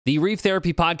The Reef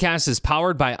Therapy Podcast is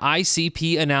powered by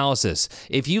ICP Analysis.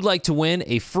 If you'd like to win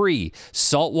a free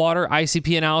saltwater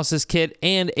ICP analysis kit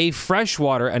and a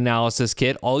freshwater analysis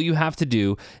kit, all you have to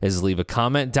do is leave a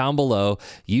comment down below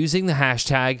using the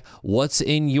hashtag What's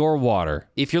in Your Water.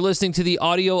 If you're listening to the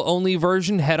audio-only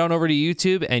version, head on over to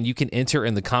YouTube and you can enter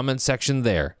in the comment section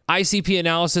there. ICP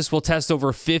Analysis will test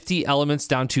over 50 elements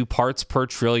down to parts per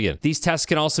trillion. These tests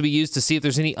can also be used to see if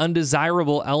there's any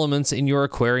undesirable elements in your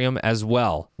aquarium as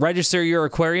well. Register your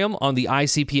aquarium on the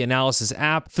ICP Analysis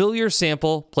app, fill your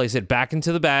sample, place it back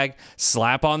into the bag,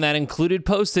 slap on that included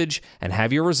postage, and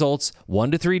have your results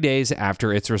 1 to 3 days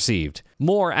after it's received.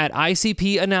 More at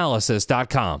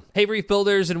icpanalysis.com. Hey, Reef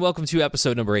Builders, and welcome to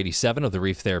episode number 87 of the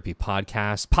Reef Therapy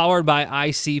Podcast, powered by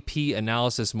ICP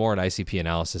Analysis. More at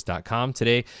icpanalysis.com.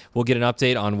 Today, we'll get an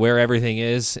update on where everything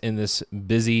is in this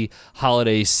busy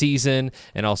holiday season,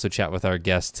 and also chat with our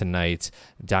guest tonight.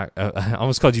 I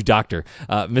almost called you Doctor.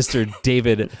 Mr.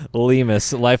 David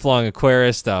Lemus, lifelong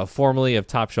aquarist, formerly of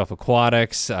Top Shelf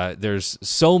Aquatics. There's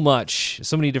so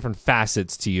many different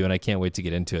facets to you, and I can't wait to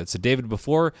get into it. So, David,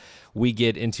 before we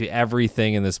get into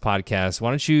everything in this podcast, why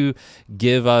don't you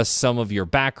give us some of your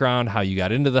background, how you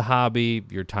got into the hobby,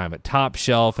 your time at Top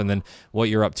Shelf, and then what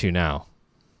you're up to now?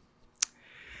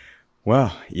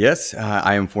 Well, yes,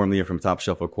 I am formerly from Top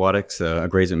Shelf Aquatics, a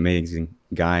great, amazing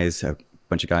guys, a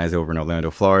bunch of guys over in Orlando,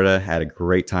 Florida. Had a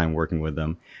great time working with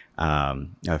them.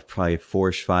 I've probably 4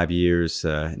 or 5 years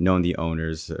known the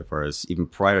owners as far as even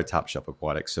prior to Top Shelf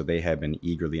Aquatics, so they have been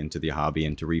eagerly into the hobby,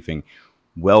 into reefing,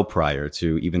 well prior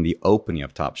to even the opening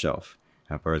of Top Shelf,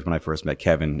 as far as when I first met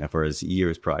Kevin, as far as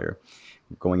years prior.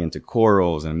 Going into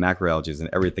corals and macroalgae and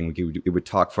everything, we would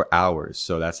talk for hours.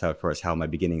 So that's how my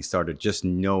beginning started, just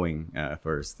knowing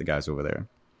first the guys over there.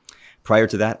 Prior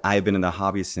to that, I've been in the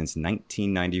hobby since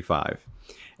 1995.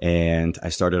 And I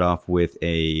started off with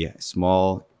a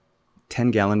small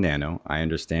 10-gallon nano. I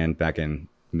understand back in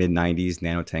mid-90s,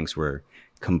 nano tanks were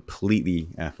completely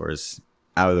out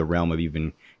of the realm of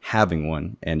even having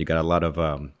one, and you got a lot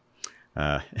of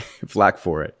flack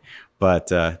for it. But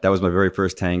that was my very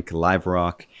first tank, live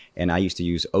rock, and I used to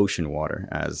use ocean water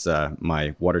as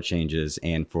my water changes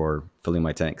and for filling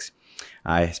my tanks.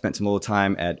 I spent some little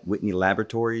time at Whitney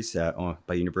Laboratories by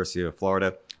the University of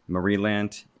Florida,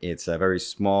 Marineland. It's a very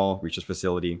small research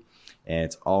facility, and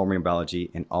it's all marine biology.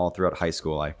 And all throughout high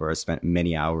school, I spent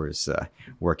many hours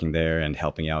working there and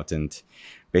helping out. And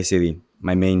basically,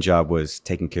 my main job was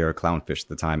taking care of clownfish at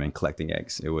the time and collecting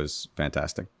eggs. It was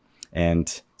fantastic.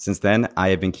 And since then, I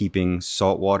have been keeping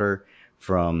saltwater,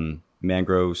 from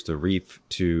mangroves to reef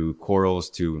to corals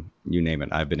to you name it.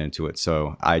 I've been into it.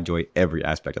 So I enjoy every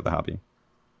aspect of the hobby.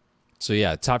 So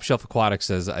yeah, Top Shelf Aquatics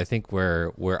is, I think,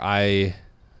 where I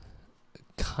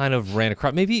kind of ran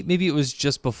across. Maybe it was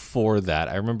just before that.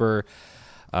 I remember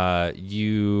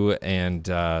you and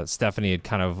Stephanie had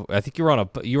kind of, I think you were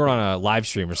on a live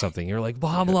stream or something. You were like,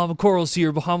 Bahama Lava Coral's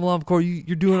here, Bahama Lava Coral,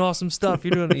 you're doing awesome stuff.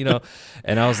 You're doing,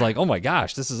 and I was like, oh my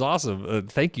gosh, this is awesome.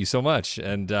 Thank you so much.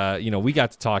 And, we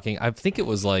got to talking. I think it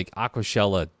was like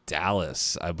Aquashella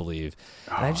Dallas, I believe.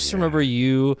 And I just remember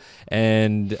you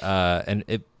and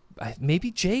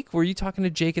maybe Jake. Were you talking to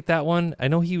Jake at that one? I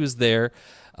know he was there.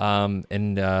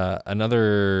 And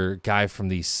another guy from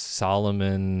the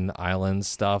Solomon Islands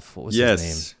stuff. What was his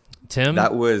name? Tim?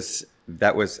 That was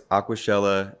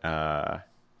Aquashella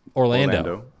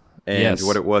Orlando. And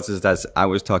what it was is that I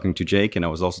was talking to Jake, and I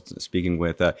was also speaking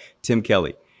with Tim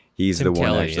Kelly. He's the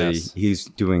one actually. Yes. He's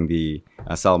doing the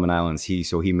Solomon Islands.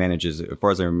 He manages, as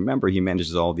far as I remember, he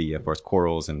manages all the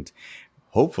corals and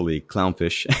hopefully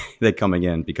clownfish that coming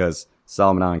in, because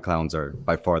Solomon Island clowns are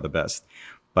by far the best.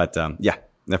 But yeah.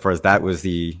 As far as that was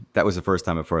the first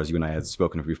time, as far as you and I had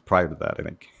spoken of Reef prior to that, I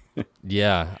think.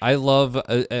 Yeah, I love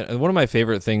one of my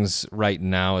favorite things right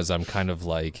now is I'm kind of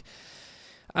like,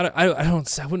 I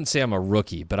wouldn't say I'm a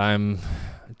rookie, but I'm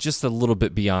just a little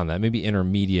bit beyond that, maybe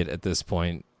intermediate at this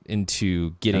point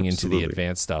into getting into the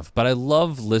advanced stuff. But I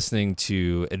love listening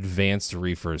to advanced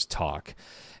reefers talk,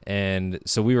 and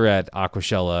so we were at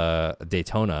Aquashella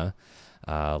Daytona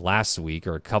last week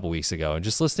or a couple weeks ago, and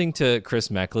just listening to Chris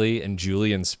Meckley and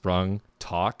Julian Sprung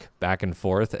talk back and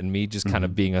forth, and me just kind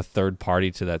of being a third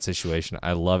party to that situation.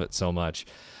 I love it so much.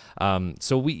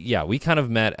 So we kind of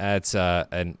met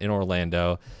in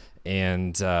Orlando,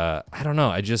 and I don't know,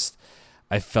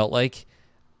 I felt like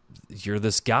you're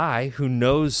this guy who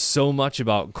knows so much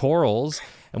about corals,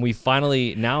 and we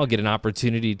finally now get an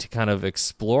opportunity to kind of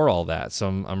explore all that. So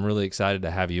I'm really excited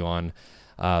to have you on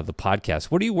the podcast.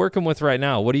 What are you working with right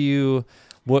now?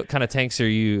 What kind of tanks are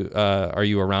you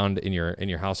around in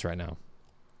your house right now?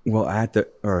 Well,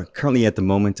 currently at the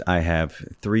moment, I have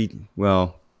 3.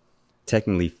 Well,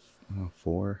 technically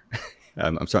four.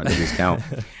 I'm starting to lose count.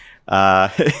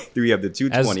 We have the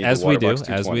 220, as the we water do, box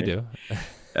 220. as we do.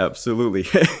 Absolutely.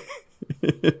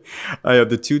 I have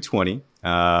the 220.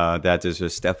 That is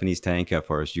just Stephanie's tank. As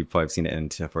far as you've probably seen it,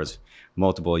 and as far as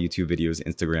multiple YouTube videos,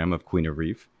 Instagram of Queen of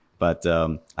Reef. But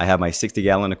I have my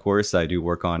 60-gallon, of course. I do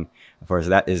work on, as far as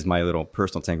that is my little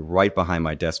personal tank right behind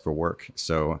my desk for work.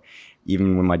 So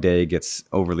even when my day gets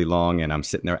overly long and I'm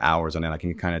sitting there hours on it, I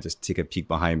can kind of just take a peek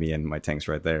behind me and my tank's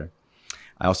right there.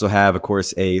 I also have, of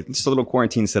course, just a little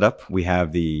quarantine setup. We have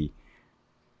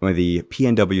one of the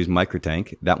PNW's micro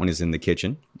tank. That one is in the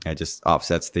kitchen. It just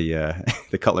offsets the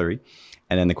the cutlery.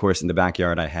 And then, of course, in the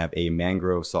backyard, I have a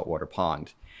mangrove saltwater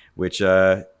pond, which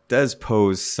does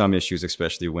pose some issues,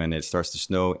 especially when it starts to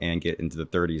snow and get into the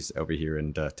 30s over here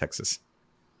in Texas.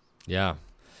 Yeah.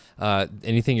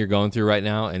 Anything you're going through right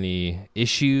now? Any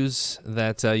issues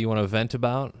that you want to vent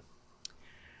about?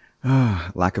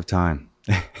 Lack of time.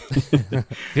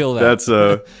 Feel that. That's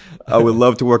I would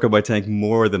love to work on my tank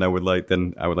more than I would like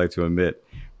to admit.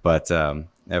 But at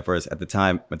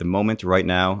the moment, right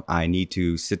now, I need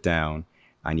to sit down.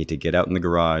 I need to get out in the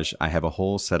garage. I have a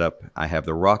hole set up. I have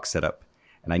the rock set up,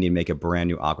 and I need to make a brand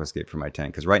new aquascape for my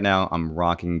tank. Because right now I'm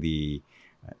rocking the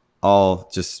all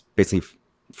just basically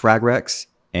frag wrecks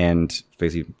and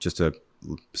basically just a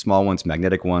small ones,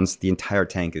 magnetic ones. The entire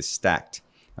tank is stacked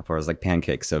as far as like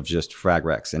pancakes of just frag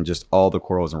wrecks and just all the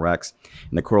corals and wrecks.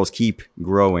 And the corals keep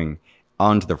growing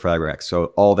onto the frag wrecks. So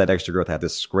all that extra growth I have to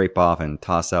scrape off and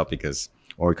toss out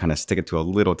or kind of stick it to a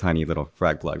little tiny little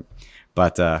frag plug.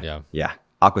 But yeah,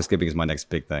 aquascaping is my next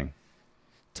big thing.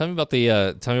 Tell me about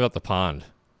the pond.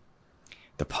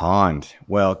 The pond.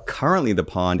 Well, currently the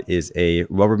pond is a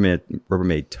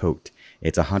Rubbermaid tote.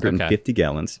 It's 150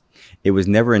 gallons. It was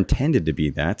never intended to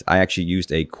be that. I actually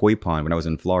used a koi pond when I was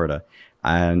in Florida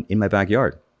and in my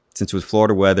backyard. Since it was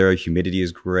Florida weather, humidity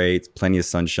is great, plenty of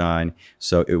sunshine.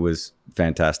 So it was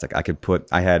fantastic.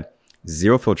 I had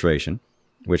zero filtration,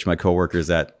 which my coworkers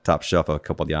at Top Shelf, a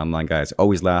couple of the online guys,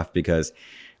 always laugh because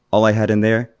all I had in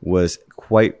there was,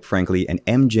 quite frankly, an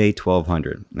MJ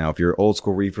 1200. Now, if you're an old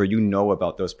school reefer, you know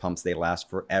about those pumps. They last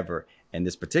forever. And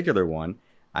this particular one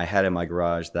I had in my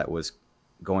garage that was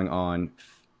going on,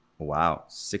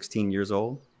 16 years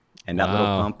old. And that little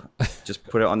pump, just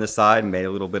put it on the side, made a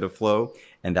little bit of flow,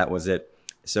 and that was it.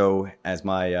 So as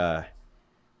my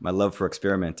love for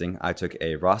experimenting, I took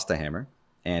a Rasta hammer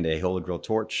and a Holy Grail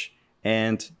torch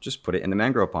and just put it in the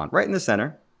mangrove pond, right in the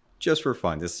center, just for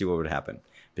fun, to see what would happen.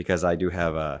 Because I do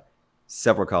have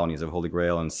several colonies of Holy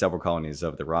Grail and several colonies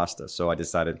of the Rasta. So I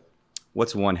decided,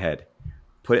 what's one head?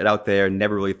 Put it out there,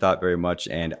 never really thought very much,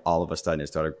 and all of a sudden it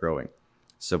started growing.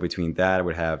 So between that, I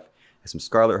would have some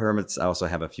Scarlet Hermits. I also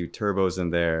have a few turbos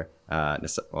in there. A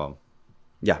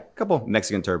couple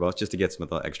Mexican turbos just to get some of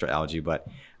the extra algae. But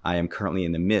I am currently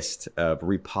in the midst of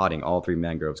repotting all 3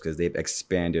 mangroves because they've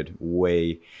expanded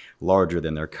way larger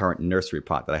than their current nursery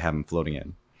pot that I have them floating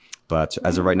in. But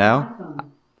as of right now,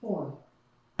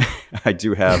 I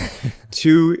do have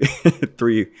 2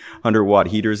 300-watt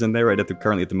heaters in there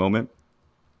currently at the moment.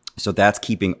 So that's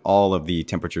keeping all of the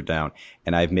temperature down.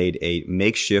 And I've made a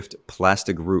makeshift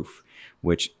plastic roof,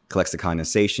 which collects the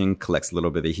condensation, collects a little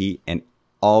bit of the heat, and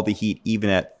all the heat, even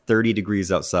at 30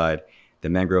 degrees outside, the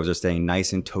mangroves are staying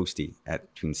nice and toasty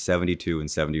at between 72 and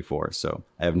 74. So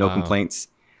I have no complaints.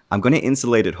 I'm going to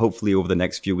insulate it hopefully over the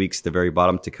next few weeks at the very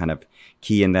bottom to kind of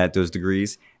key in those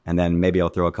degrees. And then maybe I'll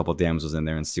throw a couple damsels in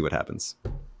there and see what happens.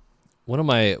 One of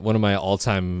my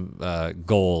all-time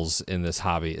goals in this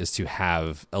hobby is to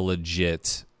have a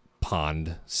legit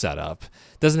pond set up.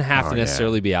 Doesn't have to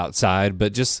necessarily be outside,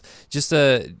 but just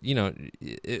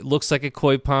it looks like a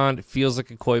koi pond, it feels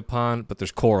like a koi pond, but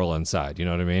there's coral inside. You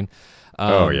know what I mean?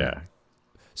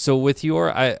 So with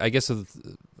I guess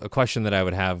a question that I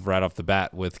would have right off the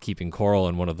bat with keeping coral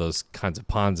in one of those kinds of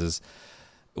ponds is,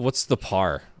 what's the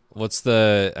par?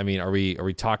 Are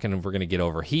we talking if we're going to get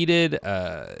overheated?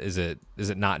 Is it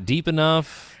not deep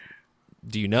enough?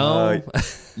 Do you know?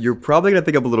 You're probably going to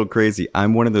think I'm a little crazy.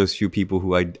 I'm one of those few people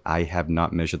who I have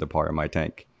not measured the par in my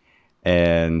tank.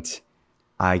 And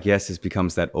I guess it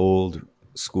becomes that old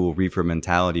school reefer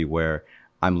mentality where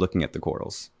I'm looking at the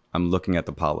corals. I'm looking at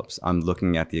the polyps. I'm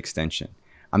looking at the extension.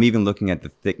 I'm even looking at the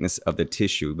thickness of the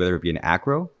tissue, whether it be an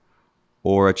acro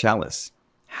or a chalice.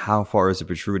 How far is it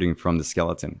protruding from the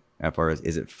skeleton? How far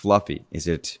is it fluffy? Is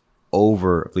it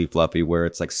overly fluffy where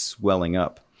it's like swelling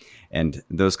up? And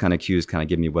those kind of cues kind of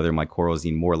give me whether my corals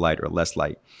need more light or less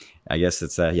light. I guess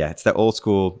it's it's that old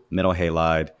school metal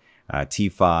halide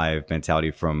T5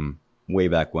 mentality from way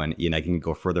back when. And I can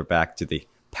go further back to the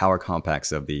power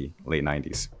compacts of the late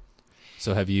 90s.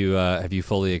 So have you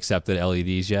fully accepted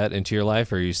LEDs yet into your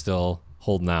life, or are you still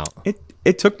holding out?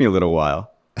 It took me a little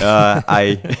while.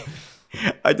 I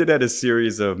I did have a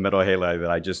series of metal halide that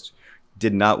I just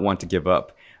did not want to give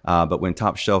up. But when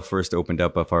Top Shelf first opened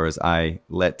up, as far as I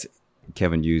let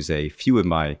Kevin use a few of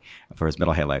my, as far as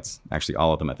metal halides, actually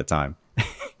all of them at the time,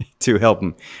 to help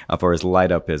him as far as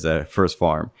light up his first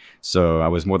farm. So I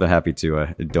was more than happy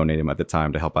to donate him at the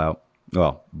time to help out,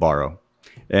 well, borrow.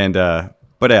 And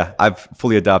but yeah, I've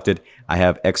fully adopted. I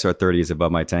have XR30s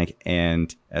above my tank,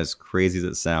 and as crazy as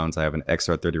it sounds, I have an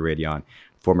XR30 Radion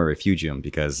for my refugium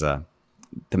because the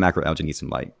macroalgae needs some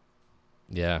light.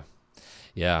 Yeah.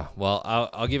 Yeah. Well,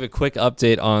 I'll give a quick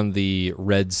update on the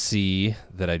Red Sea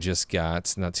that I just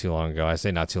got not too long ago. I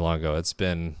say not too long ago. It's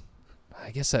been,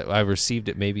 I guess I received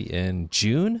it maybe in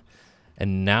June,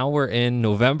 and now we're in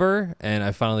November, and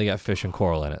I finally got fish and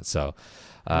coral in it. So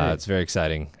it's very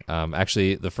exciting.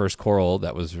 Actually, the first coral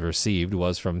that was received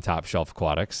was from Top Shelf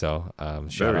Aquatics. So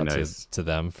shout out to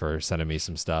them for sending me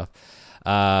some stuff.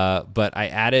 But I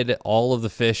added all of the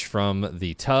fish from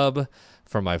the tub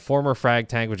from my former frag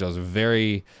tank, which I was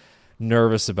very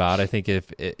nervous about. I think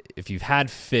if you've had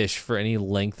fish for any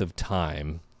length of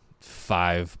time,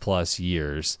 5+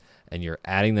 years, and you're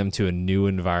adding them to a new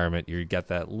environment, you get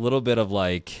that little bit of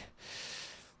like,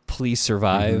 please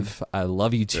survive. I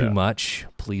love you too much.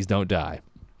 Please don't die.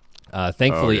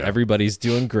 Thankfully, everybody's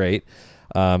doing great.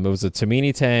 It was a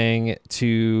Tamini tang,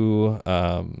 to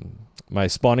my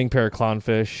spawning pair of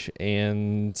clownfish,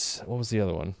 and what was the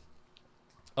other one?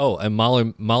 Oh, and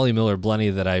Molly Miller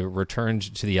Blenny that I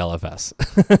returned to the LFS.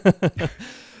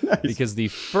 Nice. Because the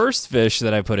first fish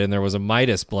that I put in there was a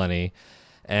Midas Blenny,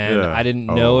 and I didn't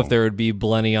know if there would be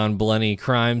Blenny on Blenny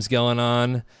crimes going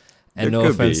on. And no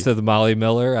offense to the Molly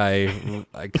Miller, I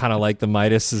kind of like the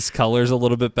Midas's colors a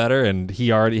little bit better, and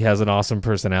he already has an awesome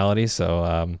personality. So,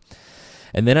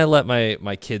 and then I let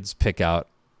my kids pick out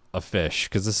a fish,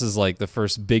 because this is like the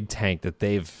first big tank that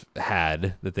they've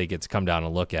had that they get to come down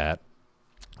and look at.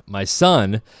 My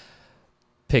son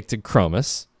picked a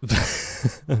chromis,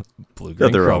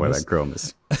 blue-green Nothing wrong with that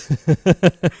chromis.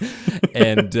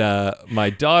 And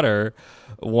my daughter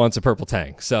wants a purple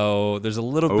tang. So there's a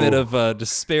little bit of a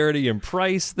disparity in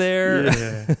price there.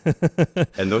 Yeah.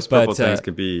 And those purple tangs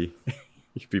could be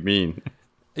mean.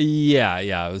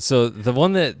 Yeah. So the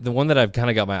one that I've kind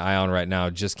of got my eye on right now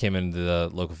just came into the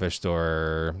local fish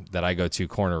store that I go to,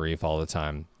 Corner Reef, all the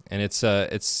time, and it's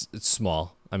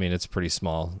small. I mean, it's pretty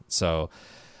small. So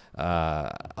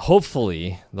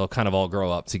hopefully they'll kind of all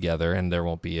grow up together and there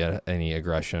won't be any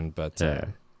aggression. But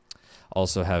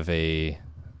also have a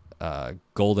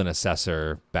golden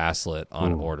assessor basslet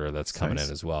on order that's coming in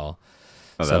as well.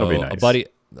 Oh, that'll be nice.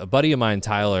 A buddy of mine,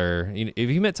 Tyler. Have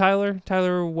you met Tyler?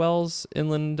 Tyler Wells,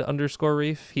 Inland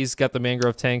 _Reef. He's got the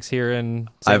mangrove tanks here in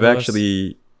St.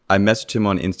 Louis. I messaged him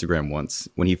on Instagram once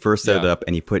when he first set it up,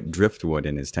 and he put driftwood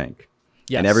in his tank.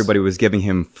 Yes. And everybody was giving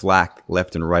him flack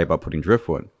left and right about putting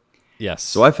driftwood. Yes.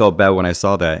 So I felt bad when I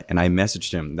saw that, and I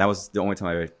messaged him. That was the only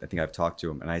time I think I've talked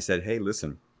to him. And I said, hey,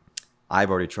 listen, I've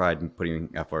already tried putting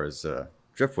as far as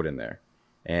driftwood in there.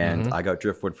 And I got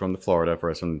driftwood from Florida,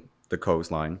 from the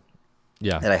coastline.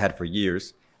 Yeah. That I had for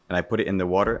years. And I put it in the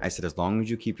water. I said, as long as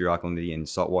you keep your alkalinity in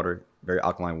salt water, very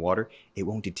alkaline water, it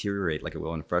won't deteriorate like it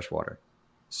will in fresh water.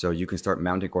 So you can start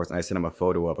mounting course. And I sent him a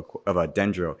photo of a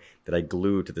dendro that I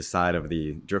glued to the side of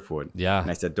the driftwood. Yeah. And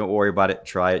I said, don't worry about it.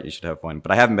 Try it. You should have fun.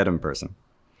 But I haven't met him in person.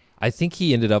 I think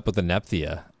he ended up with a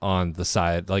Nephthia on the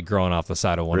side, like growing off the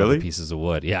side of one of the pieces of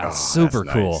wood. Yeah, it's super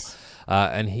cool. Nice.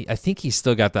 And I think he's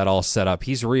still got that all set up.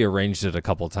 He's rearranged it a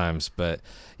couple times, but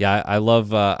yeah, I love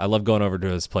going over to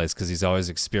his place because he's always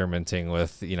experimenting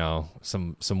with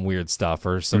some weird stuff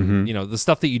or some the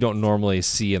stuff that you don't normally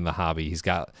see in the hobby. He's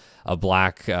got a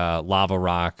black lava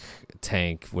rock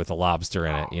tank with a lobster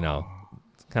in it.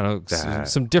 Kind of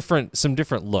some different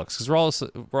looks because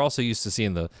we're also used to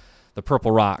seeing the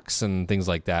purple rocks and things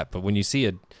like that. But when you see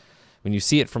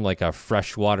it from like a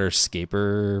freshwater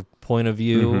scaper point of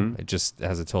view, it just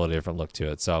has a totally different look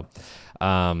to it. So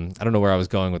I don't know where I was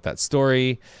going with that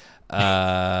story.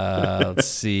 Let's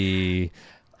see.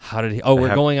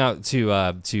 We're going out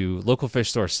to local fish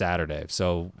store Saturday.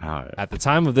 So at the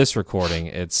time of this recording,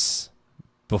 it's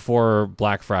before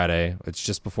Black Friday. It's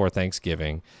just before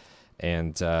Thanksgiving.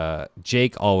 And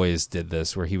Jake always did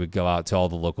this where he would go out to all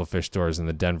the local fish stores in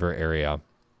the Denver area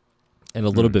and a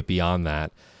little bit beyond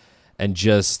that and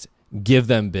just give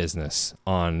them business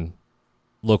on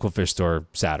local fish store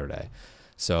Saturday.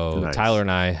 So nice. Tyler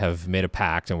and I have made a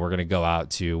pact and we're going to go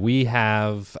out we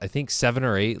have, I think, 7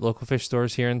 or 8 local fish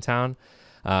stores here in town.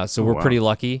 So we're pretty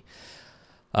lucky.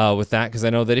 with that, because I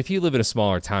know that if you live in a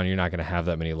smaller town, you're not going to have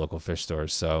that many local fish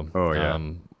stores. So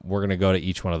we're going to go to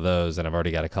each one of those, and I've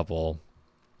already got a couple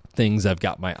things I've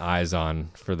got my eyes on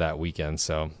for that weekend.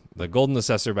 So the golden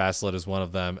assessor basslet is one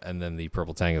of them, and then the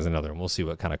purple tang is another. And we'll see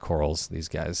what kind of corals these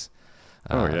guys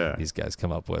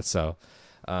come up with. So,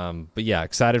 but yeah,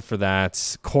 excited for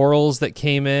that. Corals that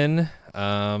came in.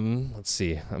 Let's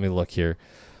see. Let me look here.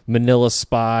 Manila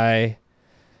Spy.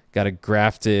 Got a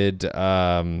grafted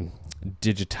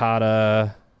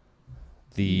digitata.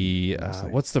 The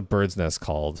what's the bird's nest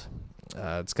called?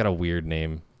 It's got a weird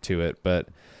name to it, but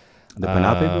the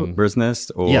Panape bird's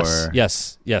nest, or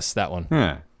yes, that one.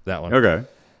 Yeah. That one. Okay.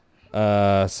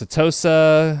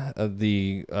 Setosa,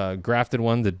 the grafted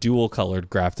one, the dual colored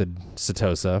grafted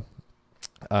Setosa.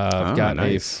 I've got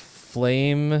a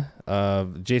flame,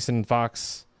 Jason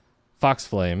Fox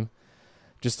flame,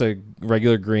 just a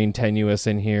regular green tenuous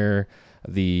in here.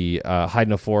 The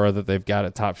Hydnophora that they've got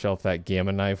at Top Shelf, that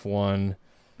Gamma Knife one.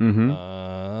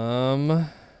 Mm-hmm.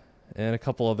 And a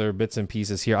couple other bits and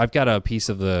pieces here. I've got a piece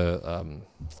of the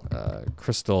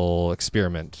Crystal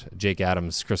Experiment, Jake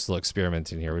Adams Crystal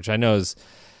Experiment in here, which I know is,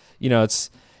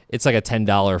 it's like a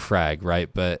 $10 frag, right?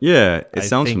 But yeah, it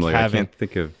sounds familiar. I can't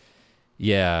think of.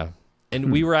 Yeah, and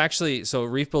we were actually, so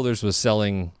Reef Builders was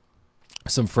selling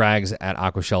some frags at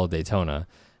Aquashella Daytona,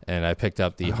 and I picked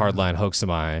up the Hardline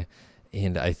Hoaxamai,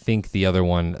 and I think the other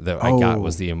one that I got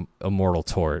was the Immortal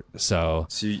Tort. So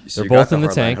they're both in the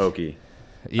tank. Hokey.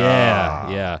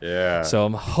 Yeah. So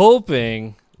I'm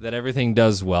hoping that everything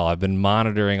does well. I've been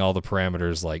monitoring all the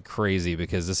parameters like crazy,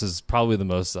 because this is probably the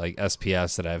most like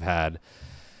SPS that I've had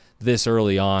this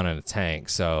early on in a tank.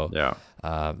 So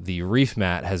the Reef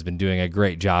mat has been doing a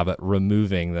great job at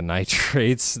removing the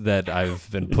nitrates that I've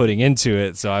been putting into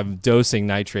it. So I'm dosing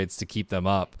nitrates to keep them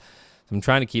up. I'm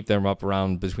trying to keep them up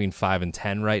around between 5 and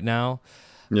 10 right now.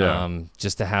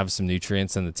 Just to have some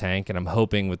nutrients in the tank, and I'm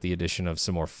hoping with the addition of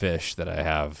some more fish that I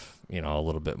have, a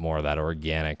little bit more of that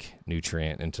organic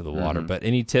nutrient into the water. But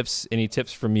any tips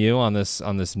from you on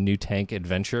this new tank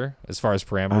adventure as far as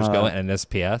parameters go and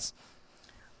SPS?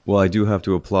 Well, I do have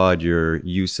to applaud your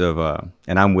use of,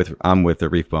 and I'm with the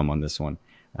Reef Bum on this one.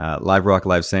 Live rock,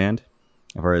 live sand.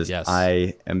 Whereas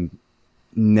I am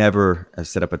never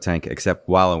set up a tank except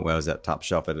while I was at Top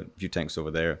Shelf at a few tanks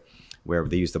over there, where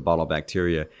they use the bottle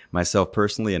bacteria. Myself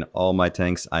personally, in all my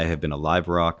tanks, I have been a live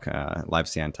rock, live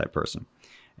sand type person.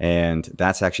 And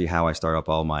that's actually how I start up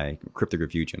all my cryptic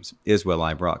refugiums, is with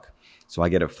live rock. So I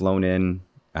get it flown in,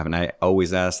 and I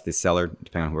always ask the seller,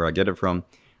 depending on where I get it from,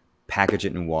 package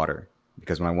it in water.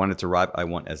 Because when I want it to arrive, I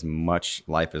want as much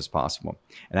life as possible.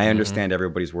 And I understand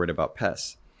everybody's worried about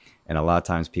pests. And a lot of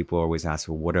times people always ask,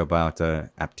 well, what about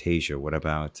Aptasia? What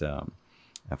about...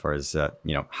 as far as,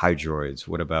 hydroids,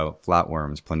 what about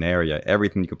flatworms, planaria,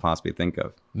 everything you could possibly think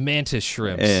of. Mantis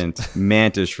shrimps. And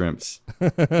mantis shrimps,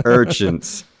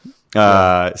 urchins,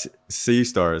 sea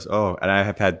stars. Oh, and I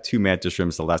have had 2 mantis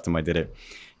shrimps the last time I did it.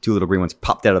 2 little green ones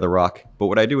popped out of the rock. But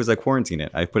what I do is I quarantine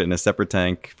it. I put it in a separate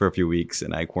tank for a few weeks,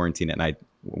 and I quarantine it, and I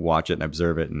watch it and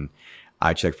observe it, and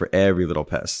I check for every little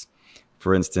pest.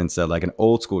 For instance, like an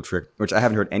old school trick, which I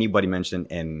haven't heard anybody mention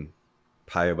in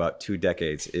probably about 2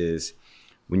 decades, is...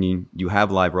 when you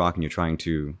have live rock and you're trying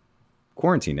to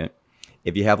quarantine it,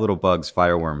 if you have little bugs,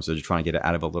 fireworms, or you're trying to get it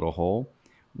out of a little hole,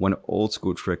 one old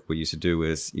school trick we used to do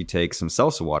is you take some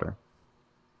salsa water.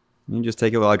 You just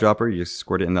take a little eyedropper, you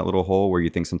squirt it in that little hole where you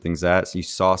think something's at. So you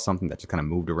saw something that just kind of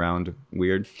moved around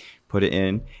weird, put it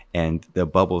in, and the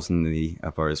bubbles in the,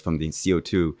 as far as from the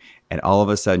CO2, and all of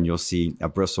a sudden you'll see a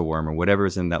bristleworm or whatever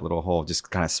is in that little hole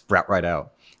just kind of sprout right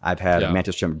out. I've had a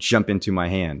mantis shrimp jump into my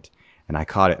hand, and I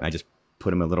caught it, and I just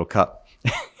put him in a little cup,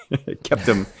 kept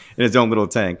him in his own little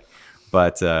tank.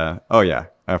 But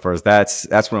as far as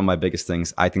that's one of my biggest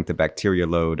things. I think the bacteria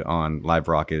load on live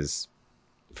rock is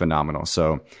phenomenal.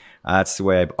 So that's the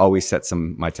way I've always set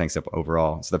my tanks up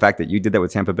overall. So the fact that you did that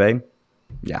with Tampa Bay,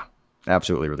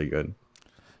 absolutely really good.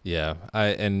 Yeah,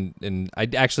 I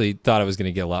actually thought I was going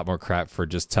to get a lot more crap for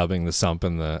just tubbing the sand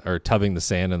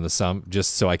in the sump,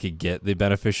 just so I could get the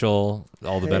beneficial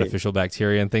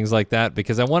bacteria and things like that,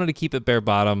 because I wanted to keep it bare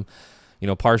bottom,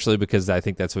 partially because I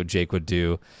think that's what Jake would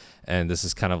do, and this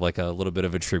is kind of like a little bit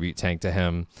of a tribute tank to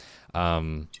him,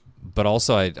 but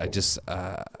also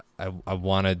I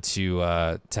wanted to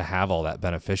have all that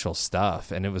beneficial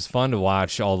stuff, and it was fun to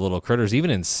watch all the little critters,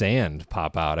 even in sand,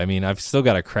 pop out. I mean, I've still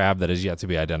got a crab that is yet to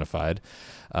be identified,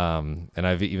 and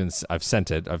I've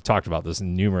sent it. I've talked about this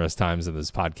numerous times in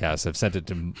this podcast. I've sent it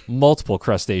to multiple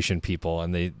crustacean people,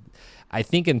 and I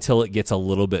think until it gets a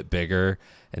little bit bigger,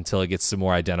 until it gets some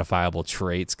more identifiable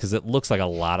traits, because it looks like a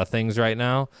lot of things right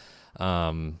now.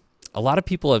 a lot of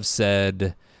people have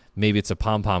said maybe it's a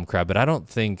pom-pom crab, but I don't,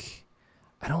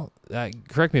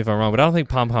 correct me if I'm wrong, but I don't think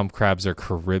pom-pom crabs are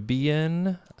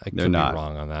Caribbean. I could be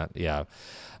wrong on that. Yeah.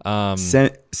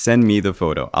 Send me the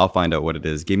photo. I'll find out what it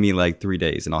is. Give me like 3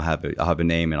 days, and I'll have a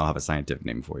name, and I'll have a scientific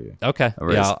name for you. Okay.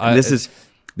 Right? Yeah. And this is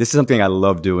something I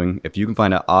love doing. If you can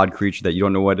find an odd creature that you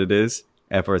don't know what it is,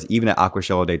 at first, even at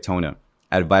Aquashella Daytona,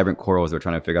 at Vibrant Corals, they're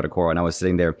trying to figure out a coral, and I was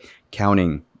sitting there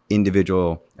counting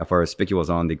individual as far as spicules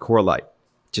on the coralite,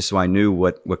 just so I knew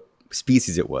what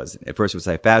species it was. At first, it was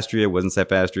Cyphastria, it wasn't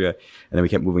Cyphastria, and then we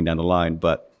kept moving down the line.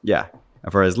 But yeah,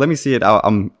 as far as let me see it, I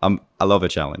love a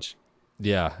challenge.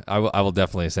 Yeah, I will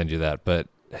definitely send you that. But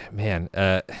man,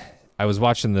 I was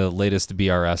watching the latest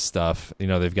BRS stuff. You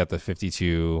know, they've got the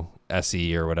 52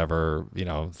 SE or whatever, you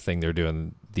know, thing they're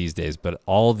doing these days. But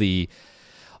all the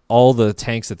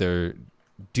tanks that they're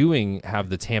doing have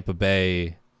the Tampa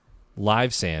Bay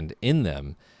live sand in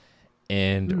them.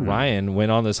 And Ryan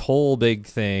went on this whole big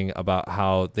thing about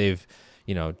how they've,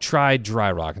 you know, tried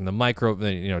dry rock and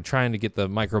trying to get the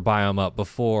microbiome up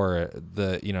before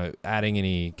adding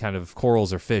any kind of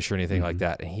corals or fish or anything like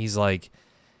that. And he's like,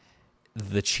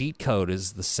 the cheat code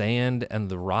is the sand and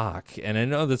the rock. And I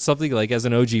know that's something like, as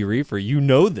an OG reefer, you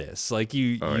know this, like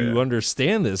you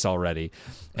understand this already.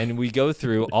 And we go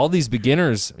through all these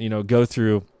beginners, you know, go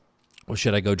through, well,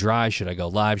 should I go dry? Should I go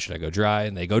live? Should I go dry?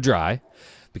 And they go dry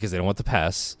because they don't want the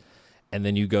pests. And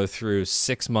then you go through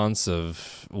 6 months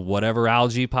of whatever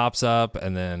algae pops up,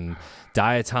 and then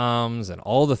diatoms and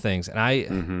all the things.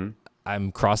 And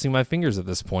I'm crossing my fingers at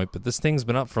this point, but this thing's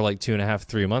been up for like 2.5,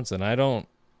 3 months, and I don't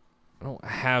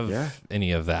have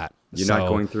any of that. You're not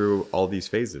going through all these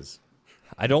phases.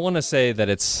 I don't want to say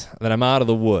that I'm out of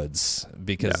the woods,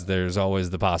 because there's always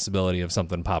the possibility of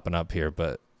something popping up here,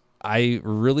 but I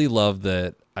really love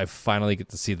that I finally get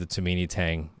to see the Tamini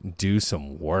Tang do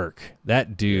some work.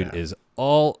 That dude is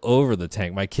all over the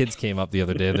tank. My kids came up the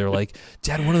other day. They're like,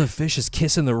 Dad, one of the fish is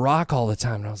kissing the rock all the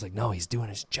time. And I was like, no, he's doing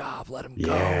his job. Let him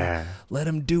go. Let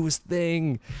him do his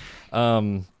thing.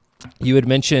 You had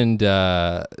mentioned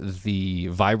the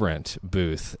Vibrant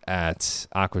booth at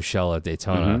Aquashella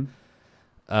Daytona.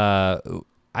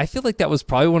 I feel like that was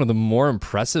probably one of the more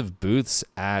impressive booths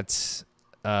at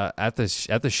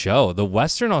the show. The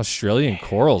Western Australian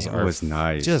corals are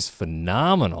just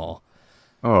phenomenal.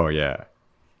 Oh yeah,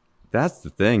 that's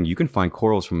the thing. You can find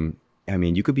corals from, I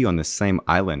mean, you could be on the same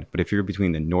island, but if you're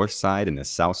between the north side and the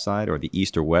south side, or the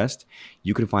east or west,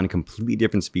 you can find a completely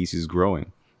different species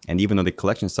growing. And even though the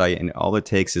collection site, and all it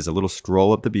takes is a little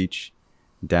stroll up the beach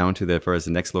down to the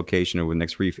next location or the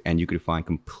next reef, and you could find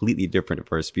completely different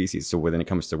first species. So when it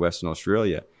comes to Western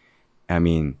Australia, I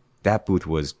mean, that booth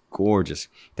was gorgeous.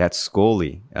 That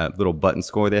Scully, little button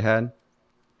score they had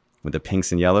with the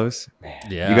pinks and yellows. Man,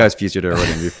 you guys featured it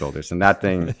already in Reef Builders. And that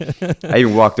thing, I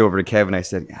even walked over to Kevin. I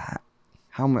said,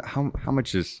 how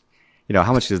much is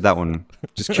that one?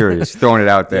 Just curious, throwing it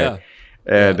out there.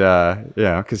 And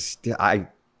because I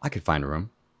could find a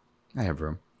room. I have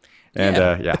room. And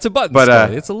it's a button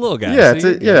score. It's a little guy. Yeah,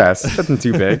 it's nothing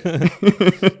too big.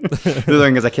 The other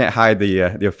thing is I can't hide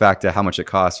the fact of how much it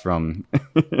costs from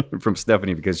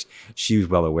Stephanie, because she was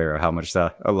well aware of how much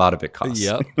a lot of it costs.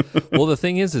 Yep. Well, the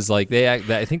thing is like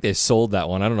I think they sold that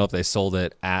one. I don't know if they sold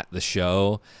it at the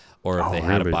show or if they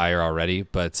had a buyer already.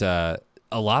 But a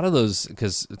lot of those,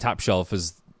 because Top Shelf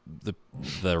is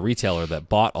the retailer that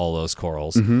bought all those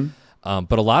corals.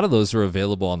 But a lot of those are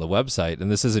available on the website,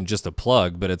 and this isn't just a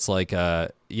plug, but it's like,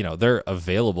 they're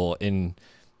available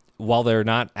while they're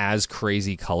not as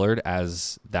crazy colored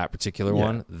as that particular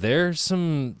one, there's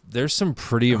some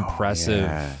pretty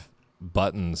impressive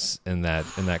buttons in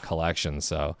that collection.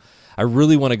 So I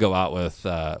really want to go out with,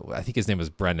 I think his name was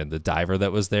Brendan, the diver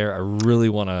that was there. I really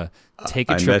want to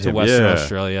take a trip to Western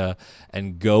Australia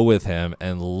and go with him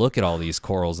and look at all these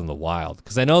corals in the wild.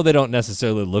 Because I know they don't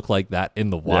necessarily look like that in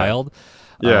the wild.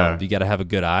 You got to have a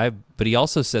good eye. But he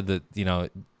also said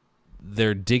that,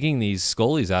 they're digging these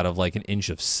scollies out of like an inch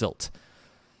of silt.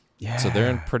 Yeah. So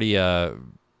they're in pretty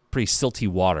silty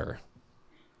water.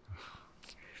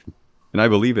 And I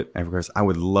believe it. Of course, I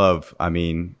would love,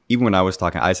 even when I was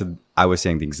talking, I was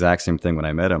saying the exact same thing when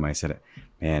I met him. I said,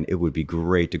 man, it would be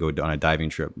great to go on a diving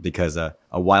trip, because a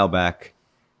while back,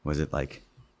 was it like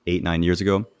 8-9 years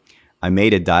ago, I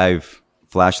made a dive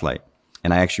flashlight,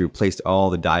 and I actually replaced all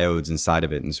the diodes inside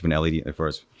of it, and it's been LED at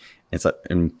first.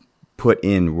 And put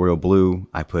in royal blue,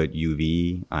 I put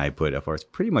UV, I put, of course,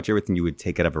 pretty much everything you would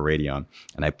take out of a Radion,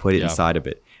 and I put it inside of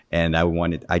it. And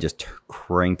I just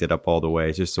cranked it up all the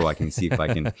way just so I can see if I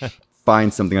can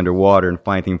find something underwater and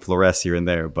find things fluoresce here and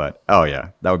there. But, oh yeah,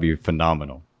 that would be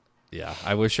phenomenal. Yeah,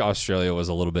 I wish Australia was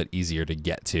a little bit easier to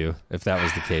get to. If that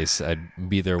was the case, I'd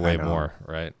be there way more,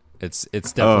 right? It's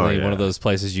definitely one of those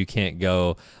places you can't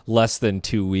go less than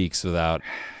 2 weeks without,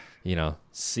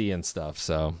 seeing stuff.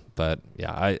 So, but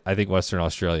yeah, I think Western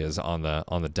Australia is on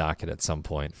the docket at some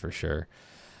point for sure.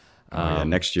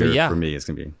 Next year for me is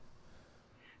gonna be.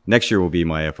 Next year will be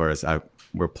my first.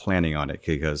 We're planning on it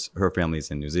because her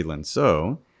family's in New Zealand.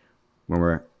 So when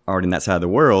we're already in that side of the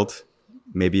world,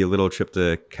 maybe a little trip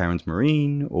to Cairns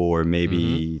Marine or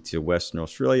maybe to Western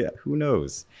Australia. Who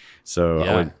knows?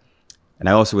 So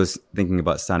I also was thinking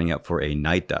about signing up for a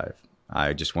night dive.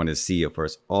 I just wanted to see at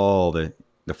first all the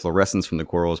fluorescence from the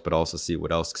corals, but also see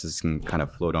what else can kind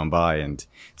of float on by and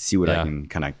see what I can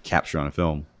kind of capture on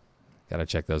film. Got to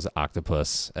check those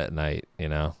octopus at night,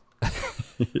 Yeah.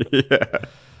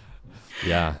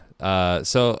 Yeah.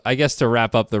 So I guess to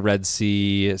wrap up the Red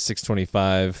Sea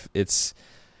 625, it's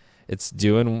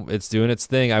doing its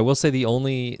thing. I will say the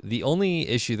only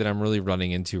issue that I'm really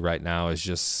running into right now is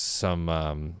just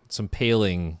some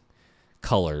paling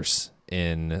colors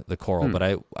in the coral, but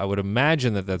I would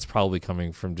imagine that that's probably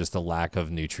coming from just a lack of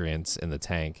nutrients in the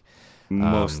tank.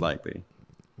 Most likely.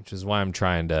 Which is why I'm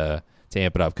trying to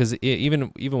amp it up, because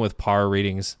even with PAR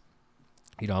readings,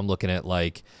 I'm looking at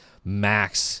like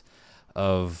max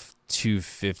of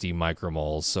 250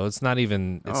 micromoles, so it's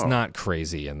not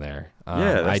crazy in there.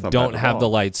 I don't have the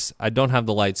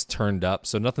lights turned up,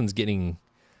 so nothing's getting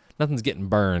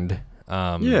burned.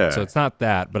 So it's not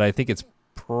that, but I think it's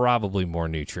probably more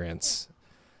nutrients.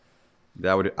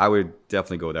 I would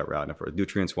definitely go that route. And for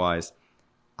nutrients wise,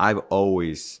 I've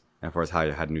always, as far as how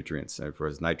you had nutrients, as far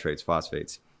as nitrates,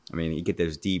 phosphates, I mean, you get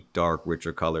those deep, dark,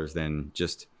 richer colors. Then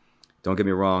just don't get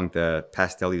me wrong, the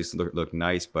pastels look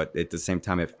nice, but at the same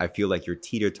time, I feel like you're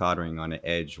teeter-tottering on an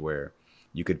edge where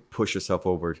you could push yourself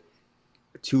over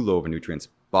too low of nutrients,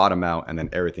 bottom out, and then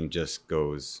everything just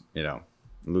goes,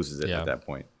 loses it at that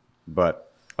point.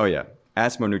 But, add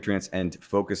some more nutrients and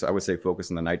focus. I would say focus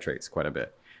on the nitrates quite a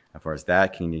bit. As far as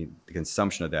that, the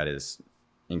consumption of that is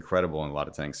incredible in a lot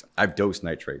of tanks. I've dosed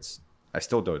nitrates. I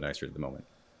still dose nitrate at the moment.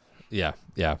 Yeah.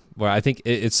 Well, I think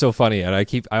it's so funny, and I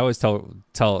always tell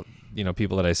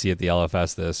people that I see at the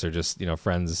LFS this, or just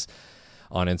friends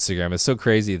on Instagram. It's so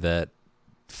crazy that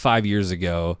 5 years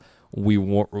ago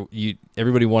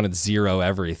everybody wanted zero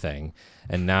everything,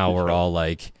 and now we're all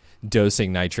like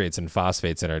dosing nitrates and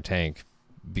phosphates in our tank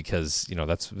because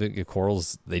that's the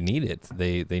corals, they need it.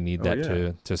 They need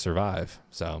that to survive.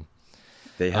 So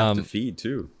they have to feed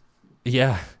too.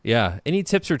 Yeah. Any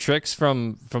tips or tricks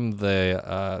from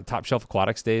the Top Shelf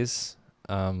Aquatics days?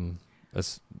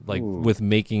 With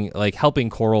making, helping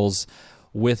corals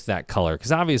with that color,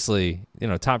 because obviously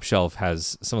Top Shelf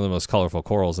has some of the most colorful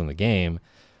corals in the game.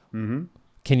 Mm-hmm.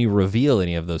 Can you reveal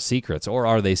any of those secrets, or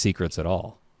are they secrets at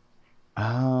all?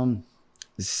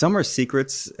 Some are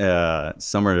secrets.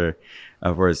 Some are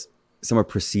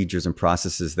procedures and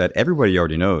processes that everybody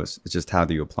already knows. It's just how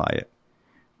do you apply it.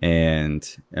 And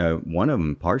one of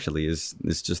them partially is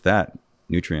just that,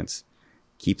 nutrients.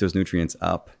 Keep those nutrients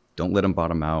up. Don't let them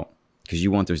bottom out, because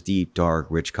you want those deep, dark,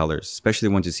 rich colors, especially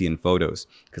the ones you see in photos.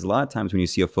 Because a lot of times when you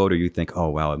see a photo, you think, oh,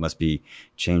 wow, it must be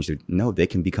changed. No, they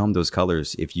can become those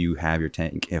colors if you have your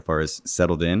tank as far as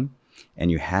settled in and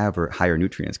you have higher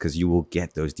nutrients, because you will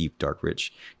get those deep, dark,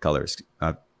 rich colors.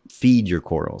 Feed your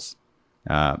corals.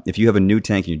 If you have a new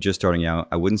tank and you're just starting out,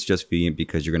 I wouldn't suggest feeding it,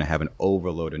 because you're going to have an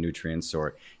overload of nutrients,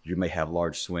 or you may have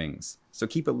large swings. So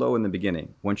keep it low in the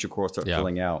beginning. Once your corals start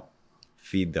filling out,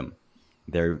 feed them.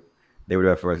 They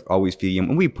would always feed them.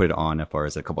 And we put it on as far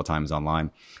as a couple times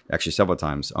online, actually several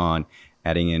times, on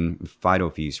adding in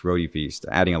Phyto Feast, Rhodey Feast,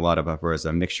 adding a lot of as far as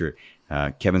a mixture.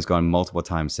 Kevin's gone multiple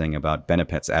times saying about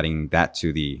Benepets, adding that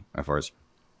to the as far as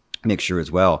mixture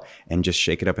as well, and just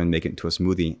shake it up and make it into a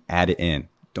smoothie. Add it in.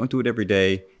 Don't do it every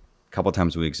day. A couple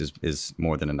times a week is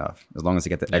more than enough. As long as they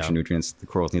get the extra nutrients, the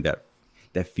corals need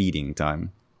that feeding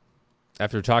time.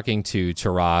 After talking to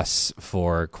Taras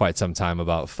for quite some time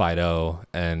about Phyto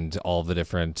and all the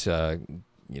different, the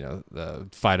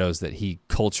Phytos that he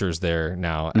cultures there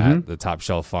now at the Top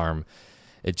Shelf farm,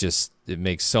 it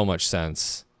makes so much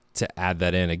sense to add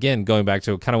that in. Again, going back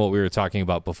to kind of what we were talking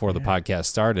about before the podcast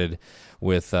started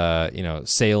with,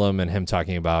 Salem and him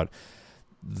talking about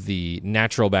the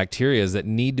natural bacteria that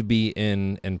need to be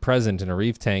in and present in a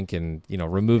reef tank, and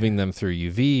removing them through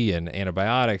UV and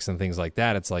antibiotics and things like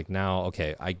that. It's like, now,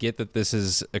 okay, I get that this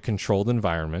is a controlled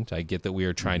environment. I get that we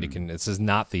are trying to this is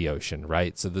not the ocean,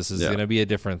 right? So this is going to be a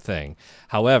different thing.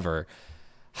 However,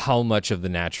 how much of the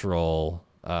natural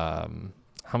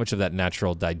much of that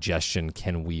natural digestion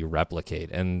can we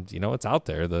replicate? And, you know, it's out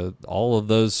there. All of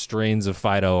those strains of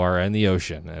phyto are in the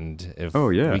ocean. And if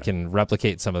we can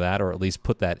replicate some of that, or at least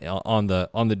put that on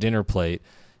the dinner plate,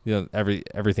 you know,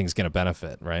 everything's going to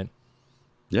benefit, right?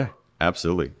 Yeah,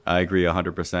 absolutely. I agree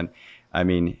 100%. I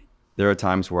mean, there are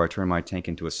times where I turn my tank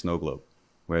into a snow globe,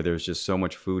 where there's just so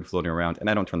much food floating around, and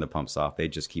I don't turn the pumps off. They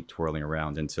just keep twirling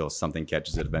around until something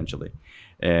catches it eventually.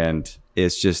 And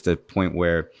it's just a point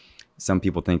where some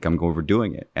people think I'm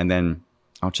overdoing it. And then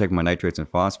I'll check my nitrates and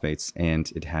phosphates,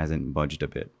 and it hasn't budged a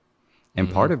bit.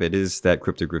 And part of it is that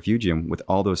cryptic refugium with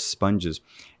all those sponges.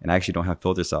 And I actually don't have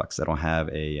filter socks. I don't have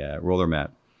a roller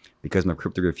mat, because my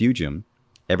cryptic refugium,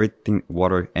 everything,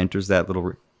 water enters that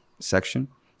little section,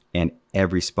 and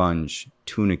every sponge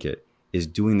tunicate is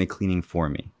doing the cleaning for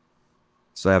me.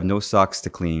 So I have no socks to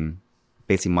clean.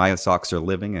 Basically, my socks are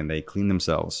living, and they clean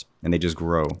themselves, and they just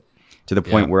grow to the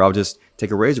point where I'll just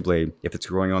take a razor blade. If it's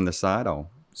growing on the side, I'll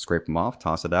scrape them off,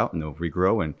 toss it out, and they'll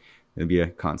regrow, and it'll be a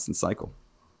constant cycle.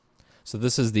 So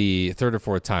this is the third or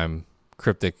fourth time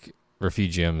cryptic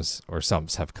refugiums or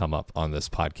sumps have come up on this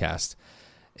podcast.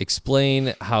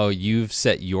 Explain how you've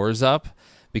set yours up,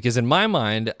 because in my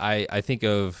mind, I think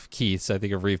of Keith's, I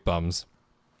think of Reef Bums,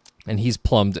 and he's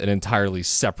plumbed an entirely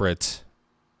separate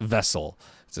vessel.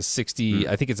 It's a 60,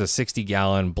 I think it's a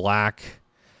 60-gallon black,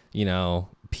 you know,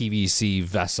 PVC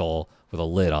vessel with a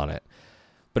lid on it.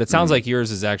 But it sounds like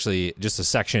yours is actually just a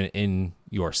section in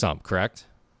your sump, correct?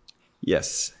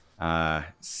 Yes. I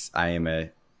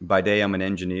am by day, I'm an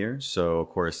engineer. So, of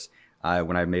course,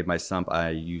 when I made my sump,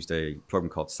 I used a program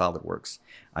called SolidWorks.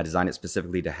 I designed it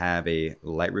specifically to have a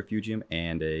light refugium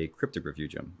and a cryptic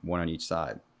refugium, one on each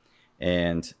side.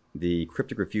 And the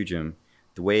cryptic refugium,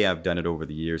 the way I've done it over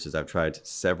the years is I've tried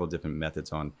several different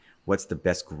methods on what's the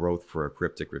best growth for a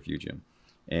cryptic refugium.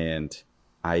 And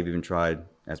I've even tried,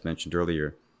 as mentioned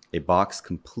earlier, a box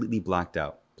completely blacked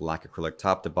out, black acrylic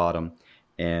top to bottom.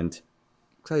 And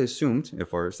I assumed, at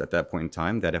first, at that point in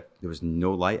time, that if there was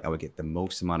no light, I would get the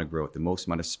most amount of growth, the most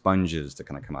amount of sponges to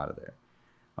kind of come out of there.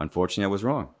 Unfortunately, I was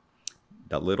wrong.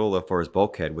 That little, as far as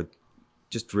bulkhead, with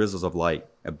just drizzles of light,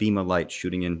 a beam of light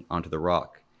shooting in onto the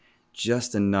rock,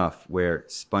 just enough where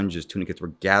sponges, tunicates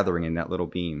were gathering in that little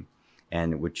beam,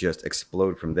 and it would just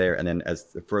explode from there. And then as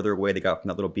the further away they got from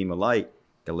that little beam of light,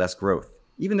 the less growth,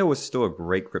 even though it was still a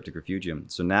great cryptic refugium.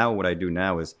 So now what I do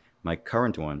now is my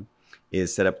current one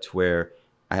is set up to where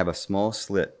I have a small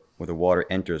slit where the water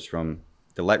enters from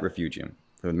the light refugium,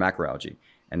 the macroalgae.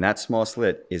 And that small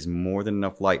slit is more than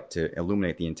enough light to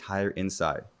illuminate the entire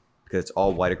inside, because it's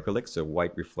all white acrylic, so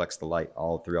white reflects the light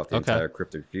all throughout the entire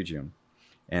cryptic refugium.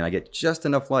 And I get just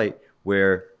enough light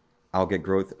where I'll get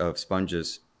growth of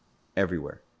sponges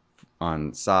everywhere,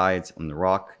 on sides, on the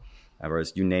rock,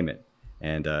 whereas you name it.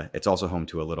 And it's also home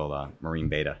to a little marine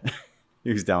beta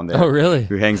who's down there. Oh, really?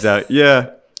 Who hangs out.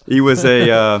 Yeah, he was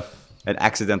an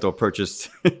accidental purchase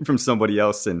from somebody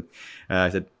else. And I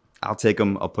said, I'll take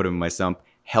him. I'll put him in my sump.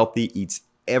 Healthy, eats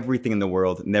everything in the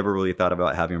world. Never really thought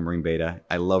about having a marine beta.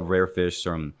 I love rare fish,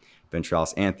 from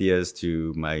Ventralis anthias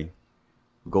to my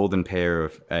golden pair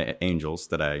of angels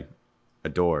that I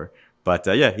adore. But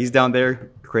yeah, he's down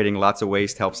there creating lots of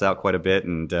waste, helps out quite a bit,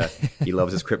 and he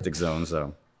loves his cryptic zone.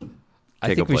 So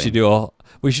I think we should do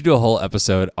a whole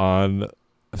episode on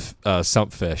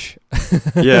sump fish.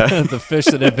 Yeah. The fish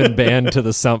that have been banned to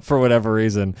the sump for whatever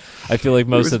reason. I feel like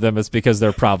most of them it's because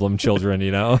they're problem children,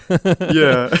 you know?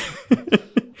 Yeah.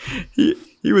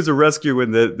 He was a rescue when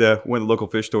the local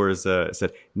fish stores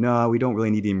said, no, we don't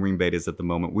really need any marine betas at the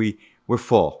moment. We're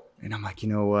full. And I'm like, you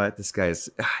know what? This guy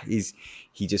is,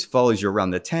 he just follows you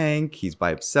around the tank. He's by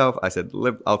himself. I said,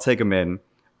 I'll take him in.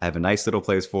 I have a nice little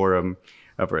place for him.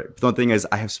 But the only thing is,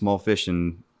 I have small fish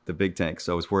in the big tank.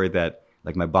 So I was worried that,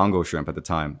 like my bongo shrimp at the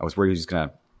time, I was worried he was just going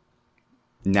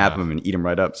to nab him and eat him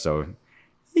right up. So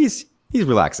he's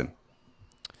relaxing.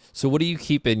 So what do you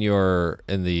keep in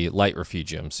the light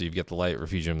refugium? So you've got the light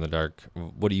refugium, the dark.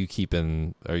 What do you keep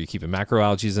in? Are you keeping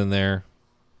macroalgae in there?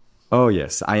 Oh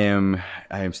yes, I am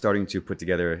starting to put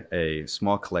together a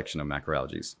small collection of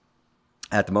macroalgae.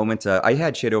 At the moment, I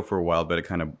had Shado for a while, but it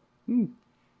kind of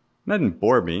didn't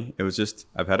bore me. It was just,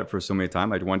 I've had it for so many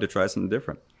times, I wanted to try something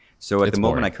different. So at the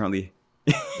moment, I currently...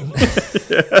 It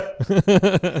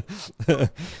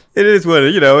is what,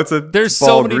 it's a There's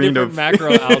so many different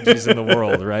macroalgae in the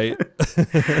world, right?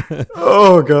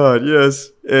 Oh God, yes.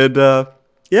 And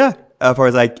yeah, as far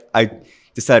as I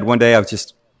decided one day I would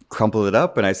just crumple it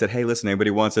up, and I said, hey, listen,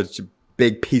 anybody wants a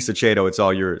big piece of Chaeto, it's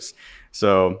all yours.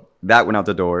 So that went out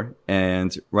the door,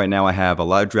 and right now I have a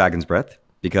lot of dragon's breath,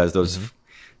 because those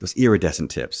iridescent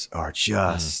tips are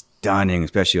just stunning,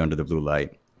 especially under the blue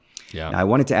light. Yeah. Now, I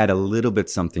wanted to add a little bit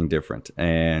something different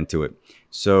and to it.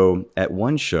 So at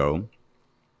one show,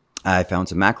 I found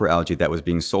some macroalgae that was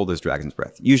being sold as dragon's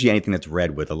breath. Usually anything that's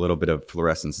red with a little bit of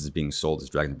fluorescence is being sold as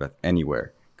dragon's breath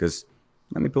anywhere, because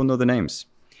not many people know the names.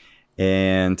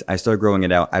 And I started growing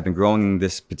it out. I've been growing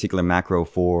this particular macro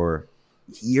for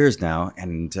years now,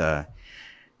 and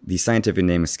the scientific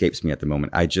name escapes me at the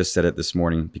moment. I just said it this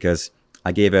morning because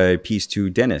I gave a piece to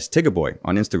Dennis Tigaboy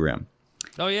on Instagram.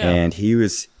 Oh yeah. And he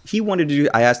wanted to do,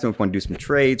 I asked him if he wanted to do some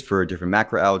trades for different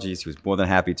macroalgae. He was more than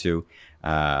happy to.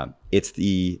 It's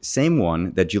the same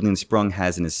one that Julian Sprung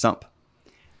has in his sump.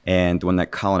 And the one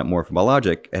that Colin at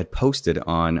Morphobiologic had posted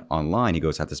online. He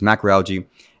goes, have this macroalgae,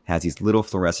 has these little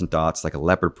fluorescent dots like a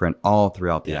leopard print all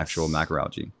throughout the actual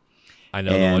macroalgae. I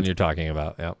know the one you're talking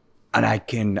about. Yep. And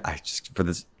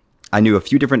I knew a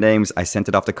few different names. I sent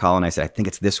it off to Colin. I said, I think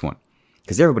it's this one.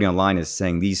 Because everybody online is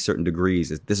saying these certain degrees,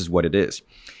 this is what it is.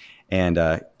 And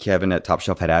Kevin at Top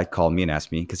Shelf had called me and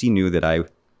asked me, because he knew that I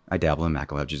dabble in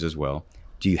macroalgae as well.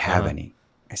 Do you have any?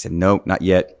 I said, no, not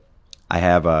yet. I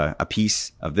have a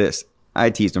piece of this. I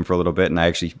teased him for a little bit, and I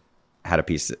actually had a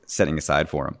piece setting aside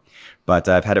for him. But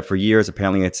I've had it for years.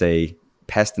 Apparently, it's a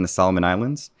pest in the Solomon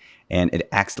Islands, and it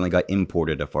accidentally got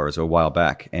imported as far as a while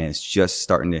back. And it's just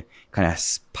starting to kind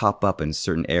of pop up in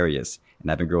certain areas.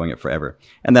 And I've been growing it forever.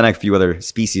 And then a few other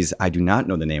species I do not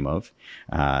know the name of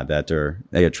they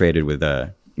are traded with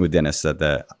Dennis at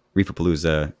the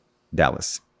Reefapalooza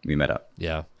Dallas. We met up.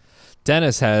 Yeah.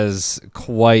 Dennis has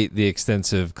quite the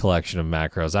extensive collection of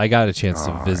macros. I got a chance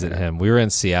to visit him. We were in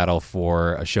Seattle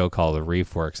for a show called The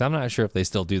Reef Works. I'm not sure if they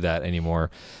still do that anymore.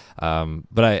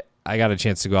 But I got a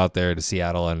chance to go out there to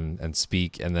Seattle and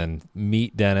speak, and then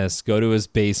meet Dennis, go to his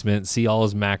basement, see all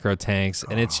his macro tanks.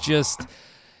 And it's just...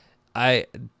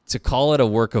 to call it a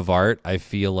work of art, I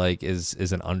feel like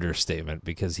is an understatement,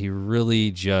 because he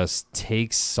really just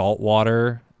takes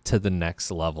saltwater to the next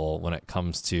level when it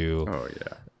comes to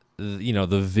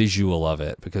the visual of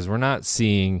it, because we're not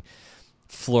seeing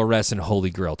fluorescent holy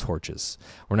grail torches.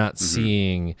 We're not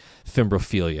seeing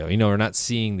fimbrophilia. We're not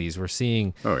seeing these. We're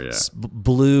seeing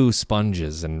blue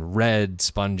sponges and red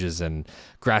sponges and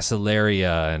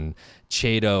gracilaria and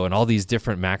chaeto and all these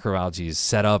different macroalgae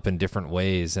set up in different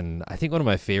ways. And I think one of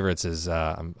my favorites is,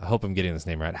 I hope I'm getting this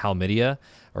name right, Halmida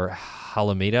or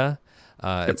Halamida.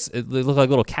 It look like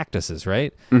little cactuses,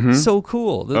 right? So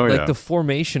cool. The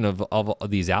formation of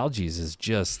these algae is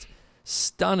just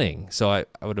stunning. So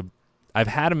I've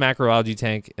had a macroalgae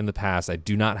tank in the past. I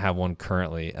do not have one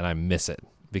currently, and I miss it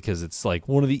because it's like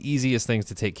one of the easiest things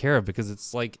to take care of, because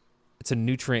it's a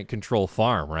nutrient control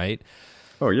farm, right?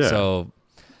 Oh yeah. So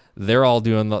they're all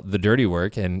doing the dirty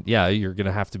work, and you're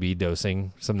gonna have to be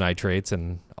dosing some nitrates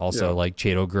and also like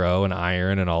chaeto grow and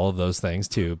iron and all of those things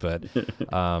too. But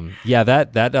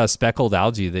that speckled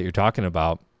algae that you're talking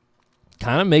about,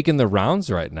 kind of making the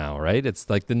rounds right now, right? It's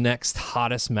like the next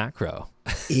hottest macro.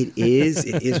 It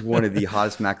is one of the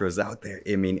hottest macros out there.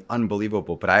 I mean,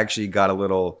 unbelievable. But I actually got a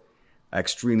little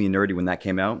extremely nerdy when that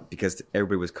came out, because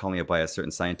everybody was calling it by a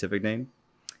certain scientific name.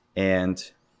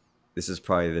 And this is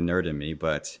probably the nerd in me,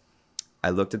 but I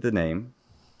looked at the name.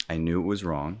 I knew it was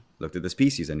wrong. Looked at the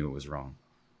species. I knew it was wrong.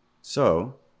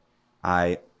 So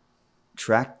I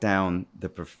tracked down the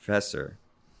professor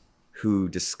who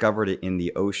discovered it in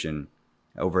the ocean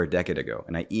over a decade ago.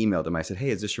 And I emailed him. I said, hey,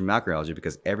 is this your macroalgae?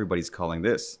 Because everybody's calling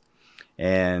this.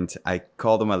 And I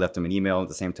called him. I left him an email at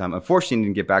the same time. Unfortunately, he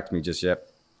didn't get back to me just yet.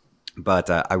 But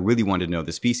I really wanted to know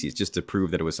the species just to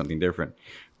prove that it was something different.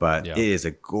 But it is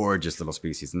a gorgeous little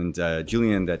species. And then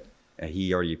Julian, that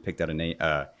he already picked out a name,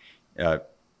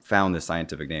 found the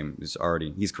scientific name,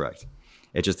 he's correct.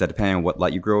 It's just that depending on what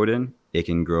light you grow it in, it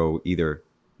can grow either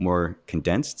more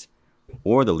condensed,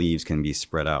 or the leaves can be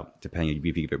spread out, depending if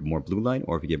you give it more blue light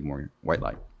or if you give it more white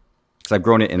light. Because I've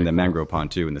grown it in the mangrove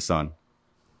pond too, in the sun.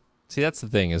 See, that's the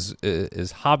thing is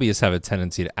hobbyists have a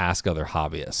tendency to ask other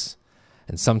hobbyists.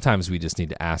 And sometimes we just need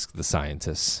to ask the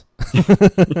scientists,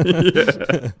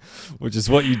 which is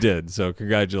what you did. So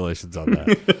congratulations on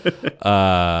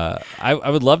that. I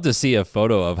would love to see a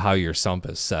photo of how your sump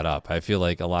is set up. I feel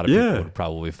like a lot of people would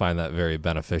probably find that very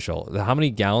beneficial. How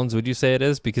many gallons would you say it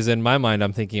is? Because in my mind,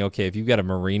 I'm thinking, okay, if you've got a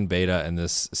marine beta in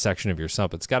this section of your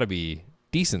sump, it's got to be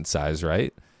decent size,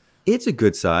 right? It's a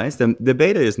good size. The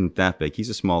beta isn't that big. He's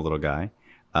a small little guy.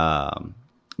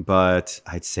 But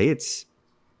I'd say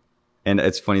and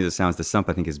it's funny as it sounds, the sump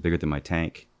I think is bigger than my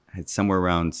tank. It's somewhere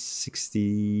around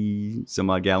 60 some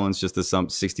odd gallons, just the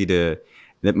sump, 60 to,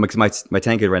 my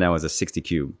tank right now is a 60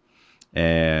 cube.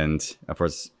 And of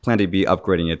course, plan to be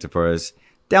upgrading it to for us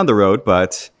down the road,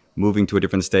 but moving to a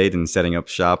different state and setting up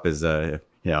shop is,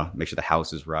 make sure the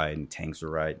house is right and tanks are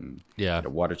right and Yeah. the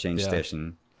water change Yeah.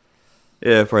 station.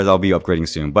 Yeah, for as I'll be upgrading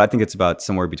soon, but I think it's about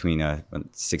somewhere between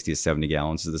 60 to 70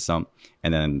 gallons is the sump,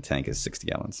 and then the tank is 60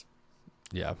 gallons.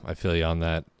 Yeah, I feel you on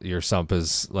that. Your sump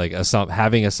is like a sump.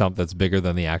 Having a sump that's bigger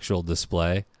than the actual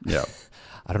display. Yeah,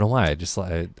 I don't know why.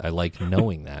 I like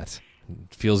knowing that.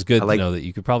 It feels good like, to know that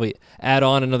you could probably add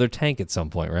on another tank at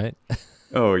some point, right?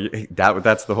 oh,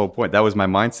 that's the whole point. That was my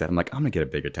mindset. I'm like, I'm gonna get a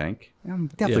bigger tank. I'm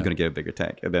definitely gonna get a bigger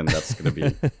tank, and then that's gonna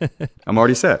be. I'm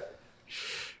already set.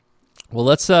 Well,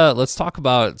 let's talk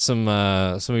about some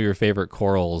of your favorite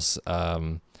corals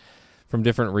from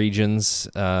different regions.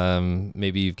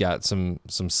 Maybe you've got some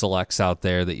selects out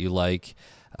there that you like,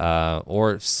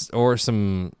 or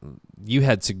some you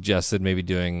had suggested maybe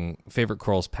doing favorite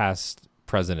corals past,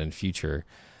 present, and future.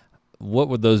 What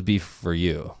would those be for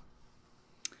you?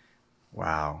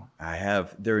 Wow,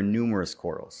 there are numerous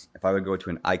corals. If I would go to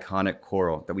an iconic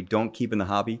coral that we don't keep in the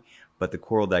hobby, but the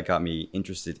coral that got me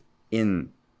interested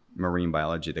in marine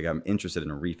biology, that got me interested in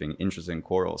reefing, interested in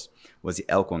corals, was the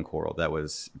elk coral that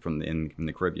was in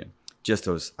the Caribbean. Just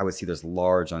those, I would see those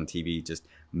large on TV, just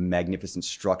magnificent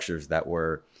structures that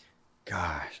were,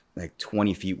 gosh, like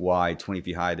 20 feet wide, 20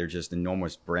 feet high. They're just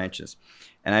enormous branches.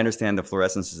 And I understand the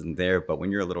fluorescence isn't there, but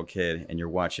when you're a little kid and you're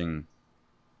watching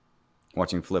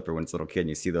Flipper when it's a little kid and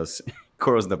you see those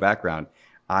corals in the background,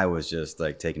 I was just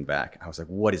like taken back. I was like,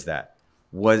 what is that?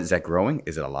 What is that growing?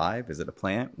 Is it alive? Is it a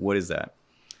plant? What is that?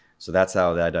 So that's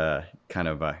how that kind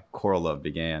of coral love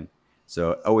began.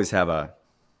 So I always have a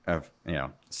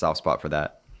soft spot for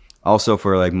that. Also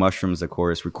for like mushrooms, of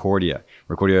course,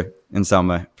 Ricordia in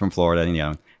Selma from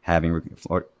Florida. Having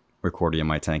Ricordia in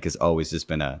my tank has always just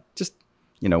been one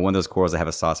of those corals I have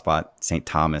a soft spot. St.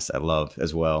 Thomas I love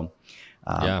as well.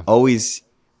 Always,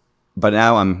 but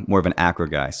now I'm more of an acro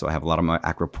guy. So I have a lot of my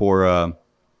Acropora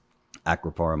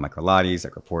Microlades,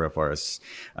 Acropora forest.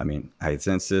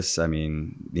 Hyacinthus.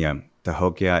 The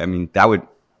Hokia. That would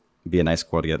be a nice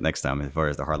coral to get next time as far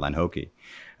as the hardline Hokie.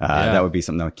 That would be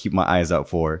something I'll keep my eyes out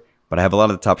for. But I have a lot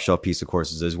of the top shelf piece of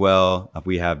courses as well.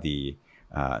 We have the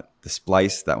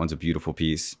Splice. That one's a beautiful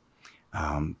piece.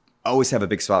 Always have a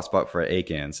big soft spot for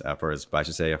acans, for as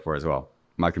well.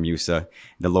 Micromusa,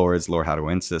 the Lord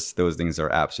Hadoensis. Those things are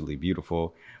absolutely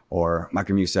beautiful. Or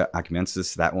Micromusa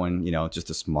acumensis, that one, just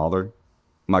a smaller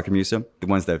Micromusa. The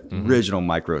ones that original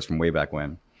micros from way back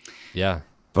when. Yeah.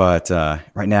 But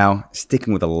right now,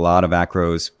 sticking with a lot of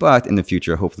acros, but in the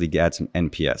future, hopefully get some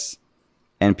NPS.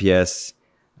 NPS,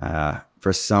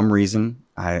 for some reason,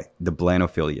 the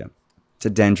Blanophilia. It's a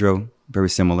dendro, very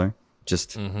similar,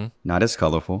 just not as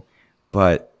colorful,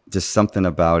 but just something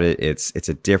about it. It's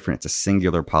a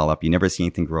singular polyp. You never see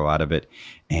anything grow out of it.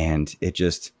 And it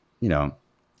just,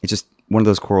 it's just one of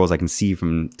those corals I can see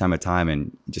from time to time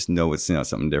and just know it's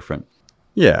something different.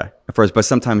 Yeah, at first, but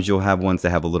sometimes you'll have ones that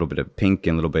have a little bit of pink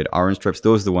and a little bit of orange strips.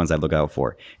 Those are the ones I look out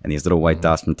for. And these little white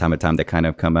dots from time to time that kind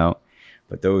of come out.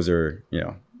 But those are,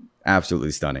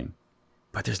 absolutely stunning.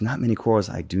 But there's not many corals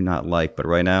I do not like. But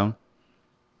right now,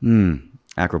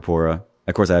 Acropora.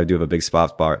 Of course, I do have a big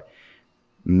spot.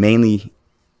 Mainly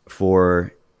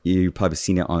for, you've probably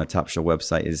seen it on the Top Show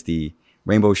website, is the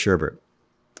Rainbow Sherbet.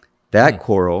 That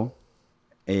coral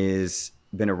is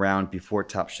been around before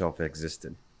Top Shelf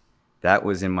existed. That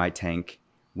was in my tank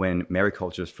when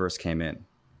Maricultures first came in,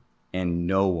 and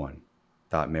no one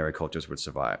thought Maricultures would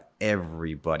survive.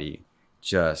 Everybody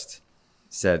just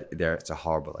said it's a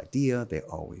horrible idea. They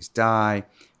always die.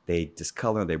 They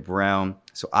discolor. They brown.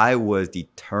 So I was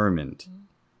determined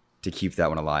to keep that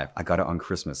one alive. I got it on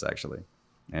Christmas actually,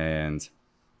 and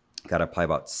got it probably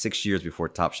about 6 years before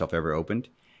Top Shelf ever opened.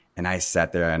 And I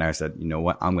sat there and I said, you know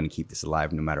what? I'm going to keep this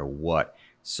alive no matter what.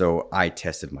 So I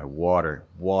tested my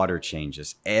water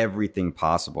changes, everything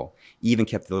possible. Even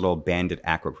kept the little banded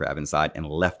acro crab inside and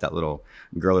left that little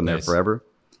girl in there forever.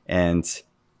 And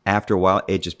after a while,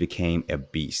 it just became a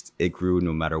beast. It grew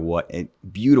no matter what. A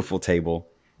beautiful table.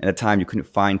 At the time, you couldn't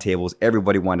find tables.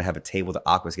 Everybody wanted to have a table to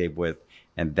aquascape with.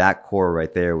 And that coral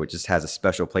right there, which just has a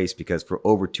special place because for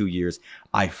over 2 years,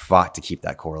 I fought to keep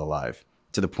that coral alive.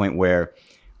 To the point where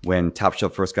when Top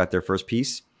Shelf first got their first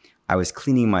piece, I was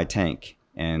cleaning my tank.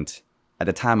 And at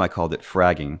the time, I called it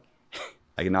fragging.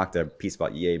 I knocked a piece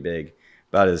about yay big,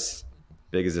 about as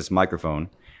big as this microphone,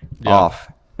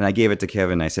 off. And I gave it to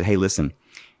Kevin. I said, hey, listen,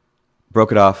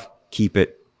 broke it off, keep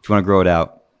it. If you want to grow it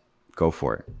out, go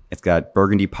for it. It's got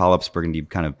burgundy polyps, burgundy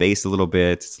kind of base a little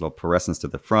bit. It's a little pearlescence to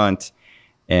the front.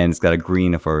 And it's got a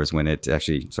green as far as when it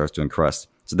actually starts to encrust.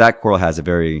 So that coral has a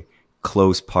very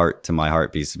close part to my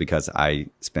heart piece because I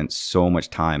spent so much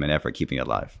time and effort keeping it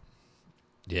alive.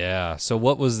 Yeah. So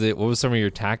what was some of your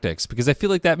tactics? Because I feel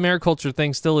like that mariculture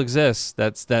thing still exists.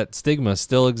 That stigma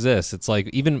still exists. It's like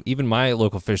even my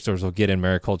local fish stores will get in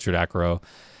maricultured acro,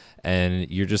 and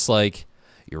you're just like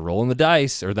you're rolling the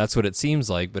dice, or that's what it seems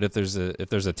like. But if there's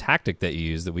a tactic that you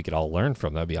use that we could all learn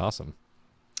from, that'd be awesome.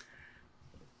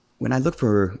 When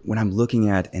I'm looking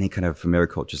at any kind of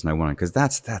maricultures, and I want, because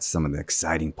that's some of the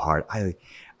exciting part.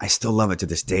 I still love it to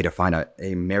this day to find a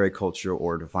mariculture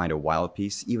or to find a wild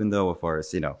piece, even though as far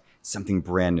as, something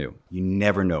brand new, you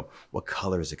never know what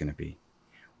color is it going to be,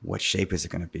 what shape is it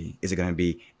going to be. Is it going to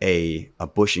be a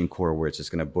bushing core where it's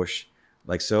just going to bush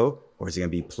like so, or is it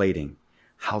going to be plating?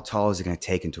 How tall is it going to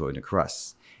take into a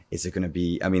crust? Is it going to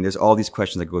be? I mean, there's all these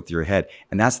questions that go through your head,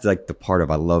 and that's like the part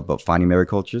I love about finding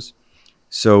maricultures.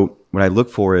 So what I look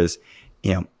for is,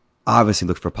 obviously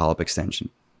look for polyp extension.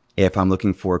 If I'm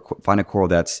looking for find a coral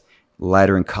that's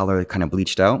lighter in color, kind of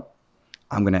bleached out,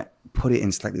 I'm going to put it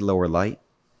in slightly lower light,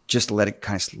 just to let it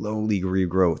kind of slowly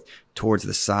regrow towards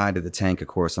the side of the tank. Of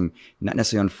course, I'm not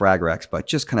necessarily on Fragrax, but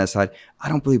just kind of side. I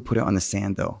don't really put it on the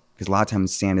sand though, because a lot of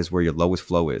times sand is where your lowest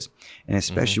flow is. And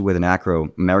especially with an acro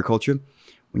mariculture,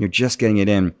 when you're just getting it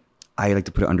in, I like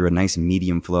to put it under a nice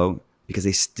medium flow, because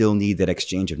they still need that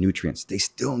exchange of nutrients. They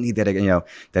still need that,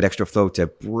 that extra flow to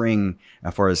bring,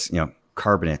 as far as,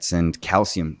 carbonates and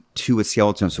calcium to its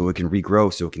skeleton so it can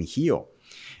regrow, so it can heal.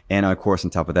 And of course,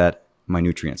 on top of that, my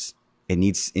nutrients. It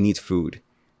needs food.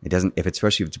 It doesn't,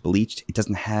 especially if it's bleached, it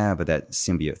doesn't have that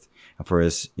symbiote for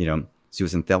as,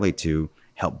 zooxanthellae to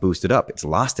help boost it up. It's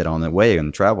lost it on the way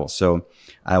and travel. So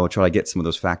I will try to get some of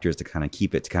those factors to kind of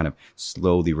keep it, to kind of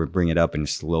slowly bring it up and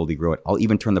slowly grow it. I'll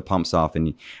even turn the pumps off,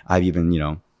 and I've even,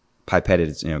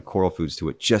 pipetted, coral foods to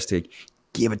it, just to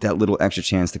give it that little extra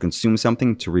chance to consume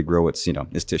something to regrow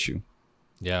its tissue.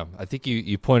 Yeah, I think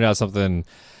you pointed out something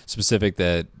specific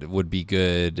that would be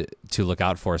good to look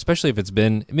out for, especially if it's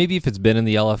been in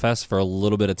the LFS for a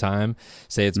little bit of time.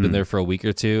 Say it's been there for a week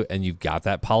or two, and you've got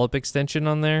that polyp extension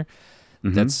on there.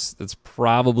 That's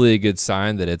probably a good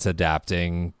sign that it's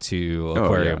adapting to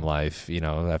aquarium life.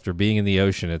 After being in the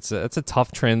ocean, it's a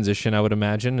tough transition, I would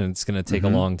imagine, and it's going to take a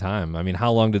long time. I mean,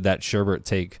 how long did that sherbet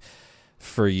take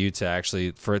for it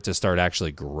to start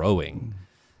actually growing?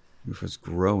 It was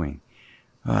growing.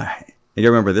 You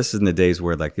remember, this is in the days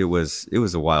where it was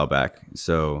a while back,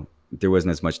 so there wasn't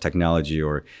as much technology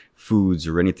or foods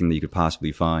or anything that you could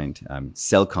possibly find.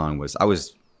 I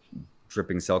was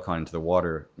dripping Celcon into the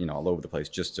water, all over the place,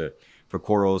 just for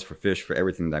corals, for fish, for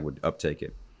everything that would uptake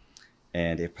it.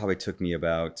 And it probably took me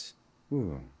about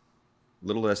a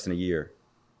little less than a year,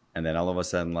 and then all of a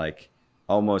sudden,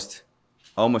 almost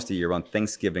a year, around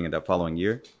Thanksgiving of that following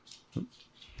year,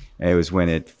 it was when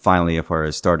it finally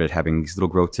started having these little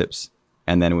growth tips.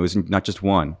 And then it was not just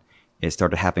one, it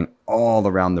started happening all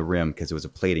around the rim, because it was a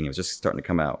plating. It was just starting to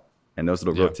come out, and those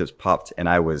little growth tips popped, and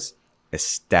I was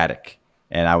ecstatic.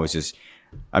 And I was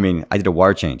I did a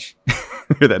water change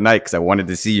that night, because I wanted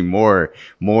to see more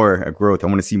growth. I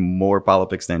want to see more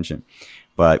polyp extension.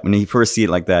 But when you first see it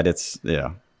like that, it's,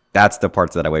 that's the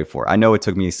parts that I wait for. I know it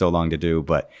took me so long to do,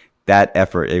 but that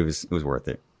effort, it was worth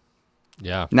it.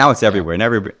 Yeah. Now it's everywhere, and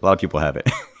a lot of people have it.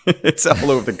 It's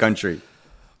all over the country.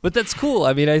 But that's cool.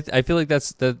 I mean, I feel like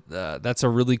that's a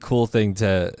really cool thing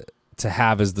to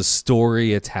have, as the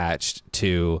story attached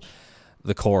to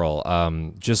the coral.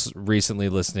 Just recently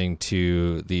listening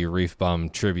to the Reef Bum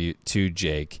tribute to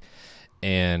Jake,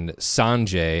 and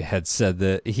Sanjay had said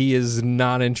that he is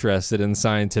not interested in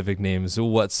scientific names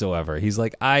whatsoever. He's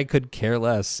like, I could care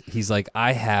less. He's like,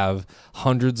 I have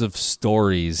hundreds of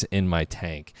stories in my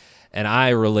tank, and I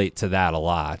relate to that a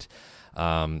lot.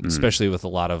 Especially with a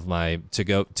lot of my to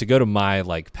go to my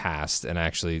past, and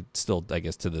actually still, I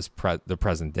guess, to the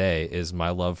present day, is my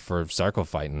love for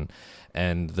sarcophyton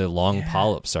and the long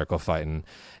polyp sarcophyton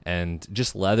and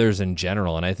just leathers in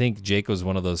general. And I think Jake was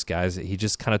one of those guys that he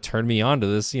just kind of turned me on to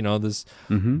this, this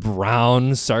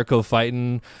brown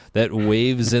sarcophyton that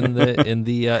waves in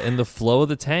the flow of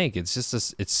the tank. It's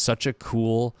just it's such a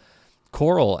cool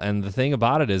coral. And the thing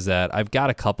about it is that I've got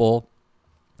a couple.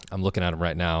 I'm looking at them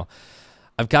right now.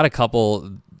 I've got a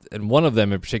couple, and one of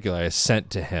them in particular I sent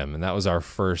to him, and that was our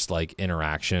first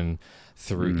interaction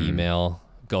through email,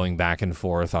 going back and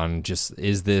forth on just,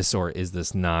 is this or is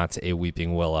this not a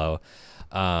weeping willow?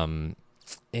 So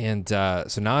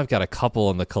now I've got a couple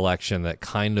in the collection that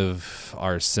kind of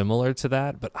are similar to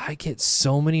that, but I get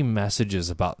so many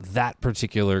messages about that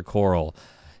particular coral.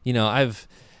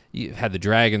 you had the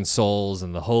dragon souls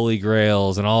and the holy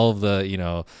grails and all of the, you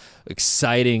know,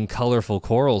 exciting, colorful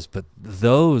corals, but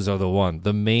those are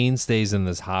the mainstays in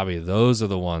this hobby. Those are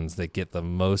the ones that get the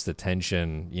most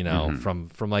attention, you know, from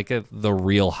like the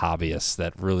real hobbyists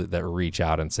that reach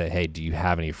out and say, hey, do you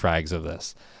have any frags of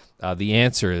this? The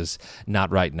answer is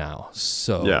not right now.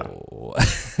 So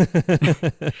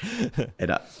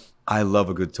And I love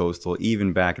a good toadstool.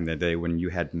 Even back in the day when you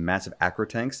had massive acro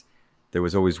tanks, there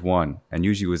was always one, and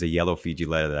usually it was a yellow Fiji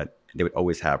letter that they would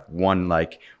always have one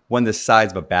the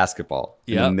size of a basketball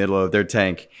in the middle of their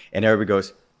tank, and everybody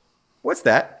goes, "What's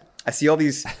that?" I see all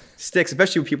these sticks,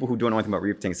 especially people who don't know anything about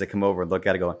reef tanks. They come over and look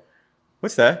at it, going,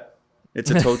 "What's that?"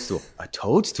 It's a toadstool. A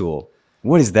toadstool?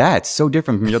 What is that? It's so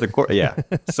different from the other coral. Yeah.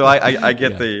 So I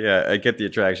get I get the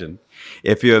attraction.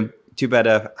 Too bad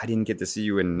I didn't get to see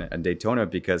you in Daytona,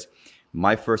 because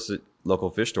my first local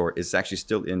fish store is actually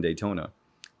still in Daytona.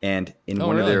 And in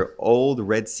one of their old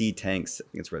Red Sea tanks, I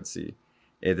think it's Red Sea,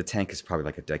 the tank is probably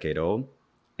like a decade old.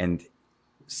 And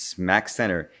smack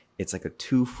center, it's like a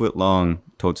 2-foot long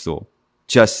toadstool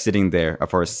just sitting there as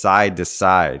far as side to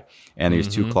side. And there's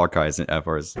 2 clark eyes as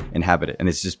far as inhabit it. And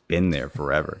it's just been there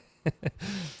forever.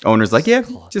 Owner's like, yeah,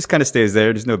 just kind of stays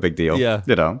there. There's no big deal. Yeah.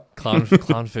 You know,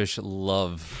 clownfish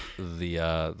love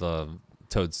the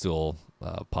toadstool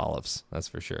polyps. That's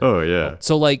for sure. Oh yeah.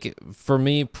 So like for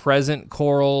me, present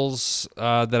corals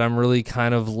that I'm really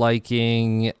kind of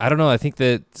liking. I don't know. I think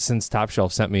that since Top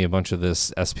Shelf sent me a bunch of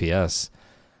this SPS,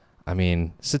 I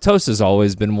mean, Setosa's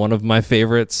always been one of my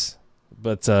favorites,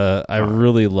 but I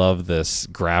really love this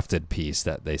grafted piece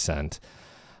that they sent.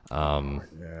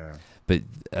 But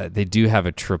they do have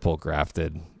a triple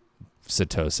grafted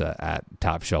Setosa at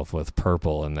Top Shelf with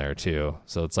purple in there too.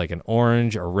 So it's like an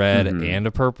orange, a red, and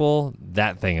a purple.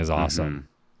 That thing is awesome.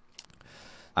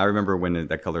 I remember when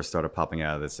that color started popping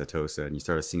out of the Setosa, and you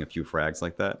started seeing a few frags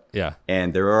like that. Yeah.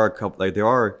 And there are a couple,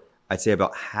 I'd say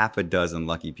about half a dozen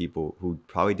lucky people who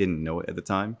probably didn't know it at the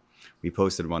time. We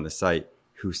posted them on the site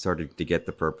who started to get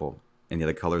the purple and the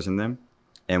other colors in them.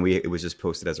 And it was just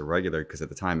posted as a regular, because at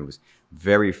the time it was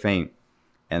very faint.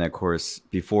 And of course,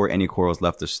 before any corals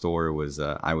left the store,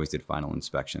 I always did final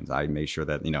inspections. I made sure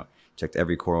that, checked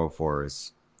every coral for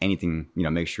anything,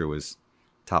 make sure it was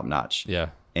top notch.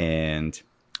 Yeah. And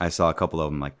I saw a couple of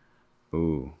them like,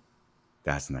 ooh,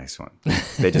 that's a nice one.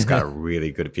 They just got a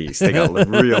really good piece. They got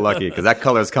real lucky because that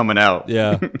color is coming out.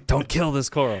 Yeah. Don't kill this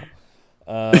coral.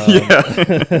 Yeah.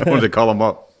 I wanted to call them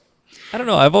up. I don't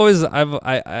know. I've always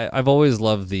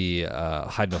loved the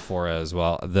Hydnophora as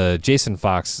well. The Jason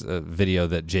Fox video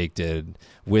that Jake did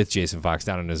with Jason Fox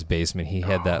down in his basement, he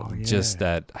had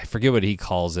that I forget what he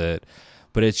calls it,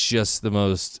 but it's just the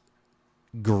most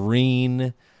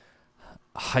green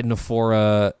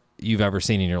Hydnophora you've ever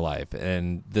seen in your life.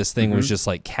 And this thing was just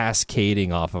like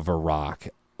cascading off of a rock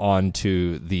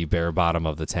onto the bare bottom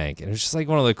of the tank. And it's just like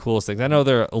one of the coolest things. I know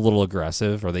they're a little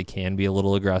aggressive, or they can be a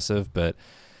little aggressive, but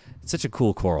it's such a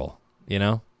cool coral,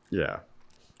 Yeah.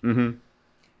 And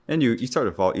you start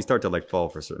to fall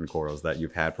for certain corals that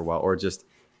you've had for a while, or just,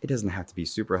 it doesn't have to be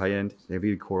super high end. There'll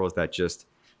be corals that just,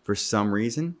 for some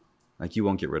reason, like you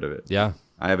won't get rid of it. Yeah.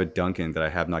 I have a Duncan that I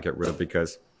have not get rid of,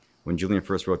 because when Julian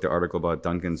first wrote the article about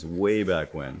Duncans way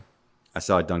back when, I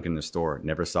saw a Duncan in the store,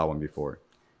 never saw one before.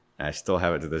 And I still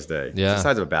have it to this day. Yeah. It's the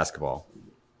size of a basketball.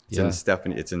 It's in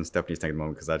Stephanie's tank at the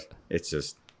moment, because it's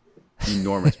just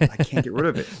enormous. But I can't get rid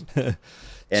of it.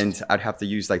 And I'd have to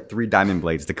use like 3 diamond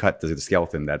blades to cut the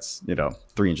skeleton that's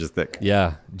 3 inches thick.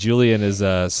 Yeah, Julian is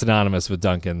synonymous with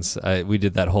Duncans. We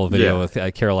did that whole video with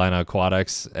Carolina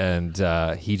Aquatics, and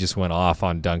he just went off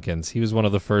on Duncans. He was one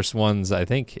of the first ones, I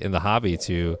think, in the hobby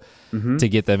to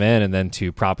get them in, and then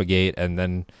to propagate, and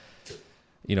then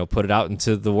put it out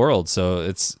into the world.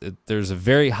 So there's a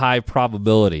very high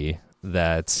probability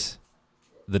that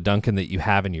the Duncan that you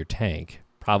have in your tank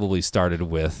probably started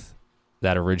with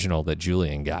that original that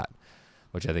Julian got,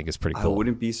 which I think is pretty cool. I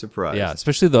wouldn't be surprised. Yeah,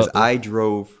 especially I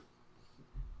drove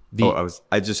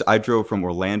from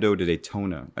Orlando to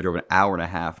Daytona. I drove an hour and a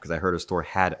half because I heard a store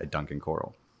had a Duncan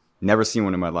coral. Never seen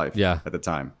one in my life. Yeah. At the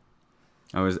time,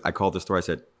 I called the store. I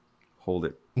said, "Hold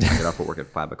it. I get off at work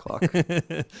at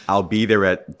 5:00. I'll be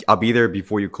there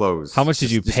before you close." How much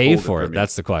did you pay for it?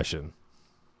 That's the question.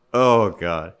 Oh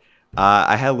God,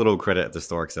 I had a little credit at the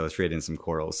store because I was trading some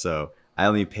corals, so I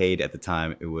only paid at the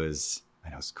time. It was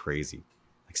crazy,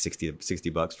 like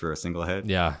 $60 for a single head.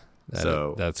 Yeah,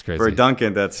 that's crazy for a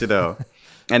Duncan. That's and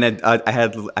then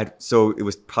so it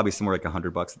was probably somewhere like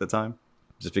 $100 at the time,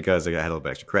 just because I had a little bit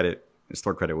extra credit and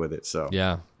store credit with it. So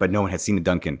yeah, but no one had seen a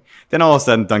Duncan. Then all of a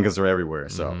sudden, Duncans were everywhere.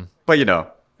 So, but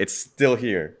it's still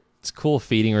here. It's a cool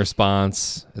feeding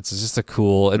response. It's just a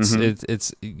cool.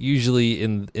 It's usually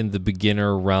in the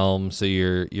beginner realm. So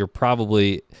you're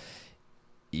probably,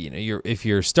 if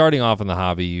you're starting off in the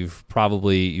hobby, you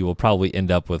will probably end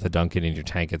up with a Duncan in your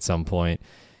tank at some point.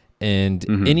 And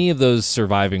any of those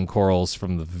surviving corals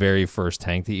from the very first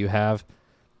tank that you have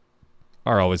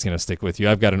are always going to stick with you.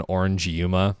 I've got an orange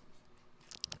Yuma,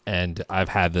 and I've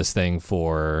had this thing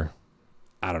for,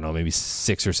 I don't know, maybe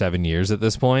 6 or 7 years at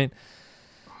this point.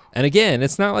 And again,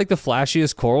 it's not like the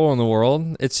flashiest coral in the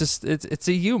world. It's just it's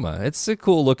a Yuma. It's a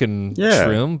cool looking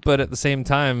shroom, but at the same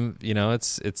time,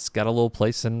 it's got a little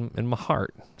place in my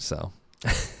heart. So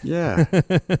yeah,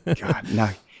 God,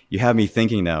 now you have me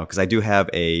thinking now, because I do have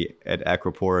an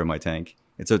Acropora in my tank.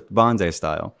 It's a bonsai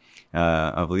style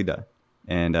of Lida,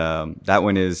 and that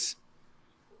one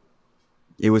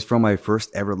it was from my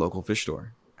first ever local fish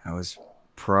store. I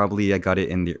got it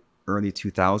in the early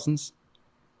 2000s.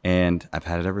 And I've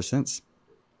had it ever since.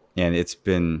 And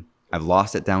I've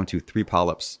lost it down to 3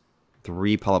 polyps.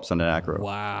 3 polyps on an acro.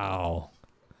 Wow.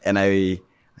 And I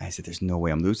said, there's no way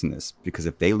I'm losing this, because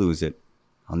if they lose it,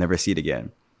 I'll never see it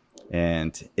again.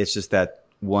 And it's just that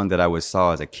one that I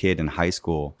saw as a kid in high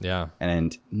school. Yeah.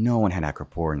 And no one had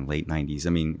Acropora in the late 90s. I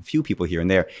mean, a few people here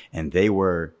and there. And they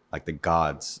were like the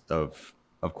gods of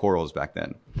corals back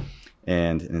then.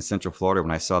 And in Central Florida, when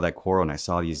I saw that coral and I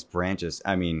saw these branches,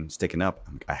 sticking up,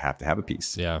 I have to have a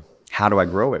piece. Yeah. How do I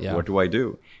grow it? Yeah. What do I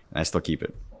do? And I still keep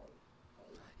it.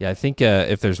 Yeah, I think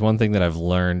if there's one thing that I've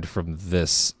learned from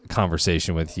this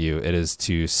conversation with you, it is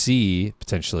to see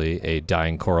potentially a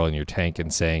dying coral in your tank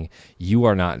and saying, you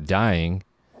are not dying.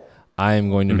 I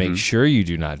am going to make sure you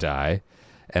do not die.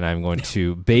 And I'm going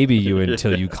to baby you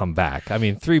until you come back.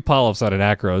 3 polyps on an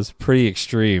acro is pretty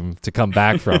extreme to come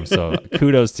back from. So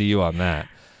kudos to you on that.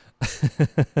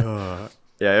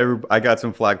 I got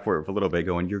some flack for it for a little bit,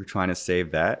 going, you're trying to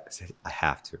save that? I said, I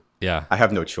have to. Yeah. I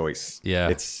have no choice. Yeah.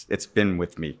 It's been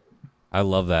with me. I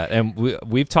love that. And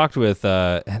we've talked with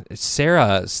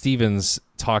Sarah Stevens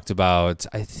talked about,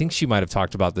 I think she might have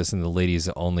talked about this in the Ladies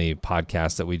Only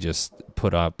podcast that we just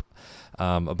put up.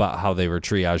 About how they were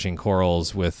triaging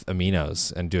corals with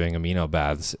aminos and doing amino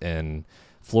baths in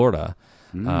Florida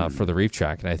for the reef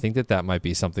track. And I think that might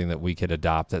be something that we could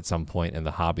adopt at some point in the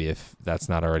hobby if that's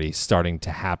not already starting to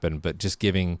happen, but just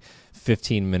giving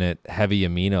 15-minute heavy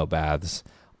amino baths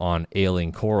on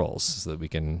ailing corals so that we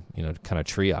can, kind of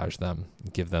triage them,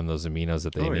 give them those aminos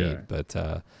that they need. Yeah.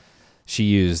 But she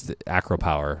used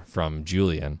AcroPower from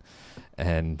Julian,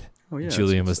 and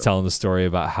Julian was telling the story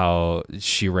about how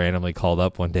she randomly called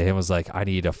up one day and was like, I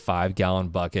need a 5-gallon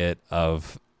bucket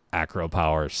of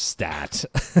AcroPower stat.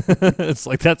 It's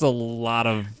like, that's a lot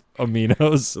of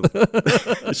aminos.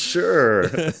 Sure.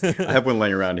 I have one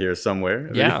laying around here somewhere.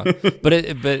 Yeah. But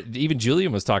even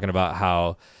Julian was talking about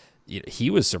how he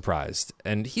was surprised,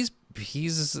 and he's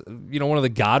one of the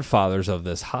godfathers of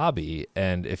this hobby.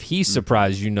 And if he's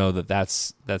surprised,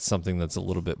 that's something that's a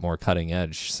little bit more cutting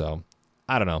edge. So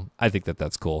I don't know. I think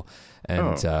that's cool,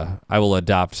 and I will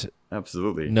adopt.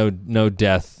 Absolutely. No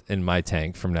death in my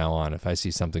tank from now on. If I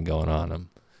see something going on, I'm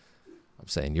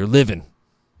saying you're living.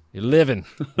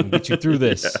 I'll get you through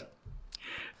this. Yeah.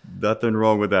 Nothing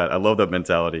wrong with that. I love that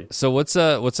mentality. So what's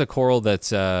a coral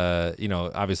that's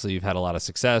obviously you've had a lot of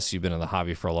success. You've been in the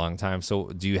hobby for a long time. So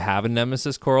do you have a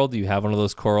nemesis coral? Do you have one of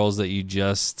those corals that you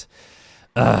just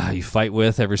you fight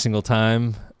with every single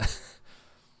time?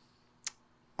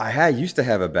 I used to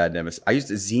have a bad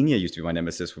nemesis. Xenia used to be my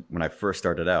nemesis when I first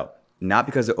started out. Not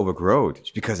because it overgrowed,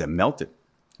 just because it melted.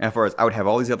 And as far as I would have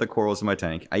all these other corals in my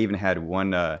tank. I even had one,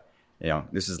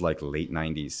 this is like late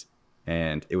 90s.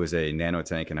 And it was a nano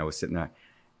tank, and I was sitting there.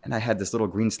 And I had this little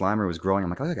green slimer was growing.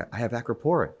 I'm like, oh, I have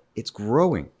Acropora. It's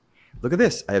growing. Look at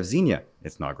this. I have Xenia.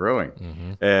 It's not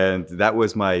growing. And that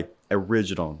was my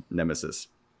original nemesis.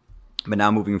 But now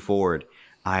moving forward,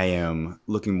 I am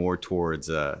looking more towards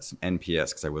some NPS,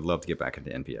 because I would love to get back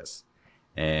into NPS,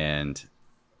 and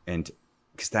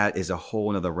because that is a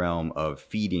whole other realm of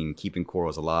feeding, keeping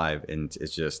corals alive, and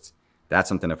that's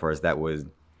something as far as that was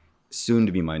soon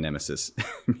to be my nemesis,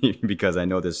 because I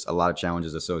know there's a lot of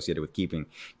challenges associated with keeping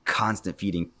constant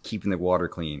feeding, keeping the water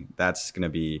clean. That's gonna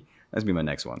be my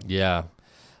next one. Yeah.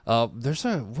 There's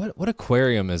what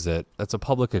aquarium is it? That's a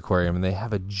public aquarium, and they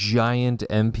have a giant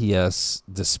NPS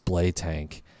display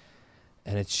tank,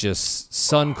 and it's just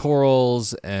sun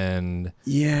corals and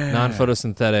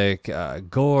non-photosynthetic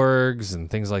gorgs and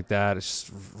things like that. It's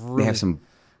just really, they have some.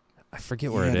 I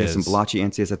forget where it is. There's some blotchy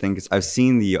Antias, I think. I've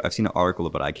seen an article,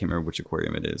 but I can't remember which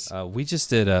aquarium it is. We just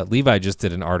did. Levi just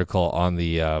did an article on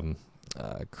the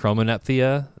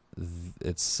Chromanepthia.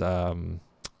 It's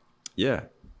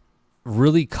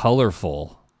really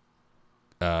colorful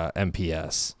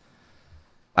MPS.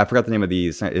 I forgot the name of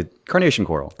these. Carnation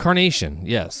coral. Carnation,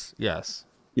 yes.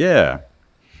 Yeah,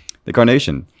 the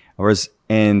carnation.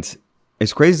 And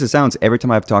as crazy as it sounds, every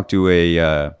time I've talked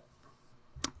to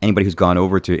anybody who's gone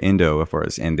over to Indo for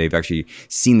us, and they've actually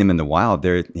seen them in the wild,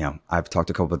 I've talked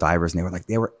to a couple of divers, and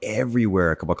they were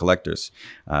everywhere. A couple of collectors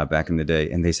back in the day,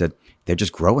 and they said they're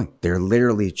just growing. They're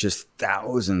literally just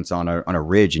thousands on a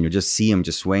ridge, and you just see them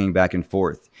just swaying back and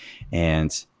forth.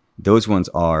 And those ones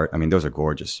those are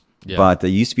gorgeous. Yeah. But there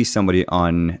used to be somebody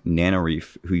on Nano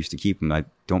Reef who used to keep them. I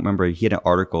don't remember. He had an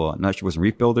article. I'm not sure it was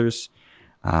Reef Builders.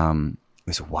 It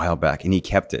was a while back, and he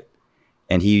kept it.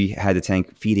 And he had the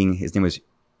tank feeding. His name was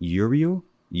Uriu,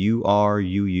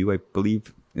 Uruu, I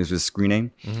believe is his screen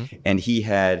name. Mm-hmm. And he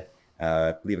had,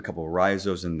 I believe, a couple of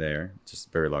rhizos in there,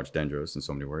 just very large dendros in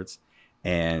so many words.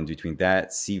 And between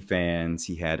that, sea fans,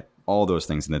 he had all those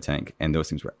things in the tank. And those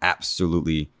things were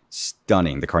absolutely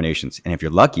stunning, the carnations. And if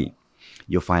you're lucky,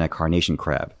 you'll find a carnation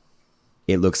crab.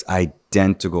 It looks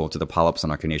identical to the polyps on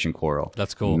our carnation coral.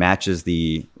 That's cool. Matches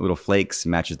the little flakes,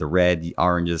 matches the red, the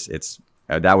oranges.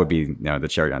 That would be the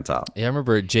cherry on top. Yeah, I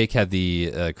remember Jake had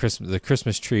the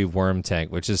Christmas tree worm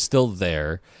tank, which is still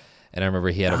there. And I remember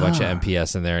he had a bunch of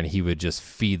MPS in there, and he would just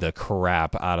feed the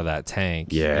crap out of that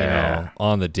tank,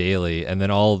 on the daily. And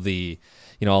then all the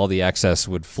excess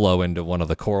would flow into one of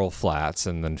the coral flats,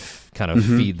 and then kind of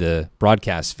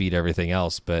feed everything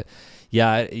else. But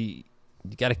yeah, you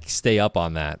got to stay up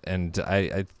on that. And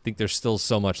I think there's still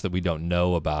so much that we don't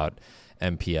know about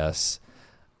MPS.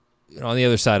 On the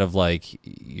other side of like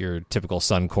your typical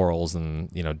sun corals and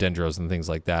dendros and things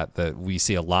like that we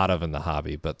see a lot of in the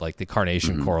hobby, but like the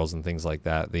carnation corals and things like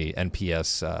that, the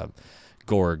NPS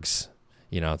gorgs,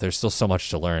 there's still so much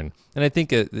to learn. And I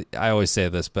think I always say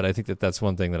this, but I think that's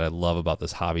one thing that I love about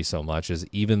this hobby so much is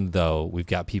even though we've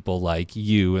got people like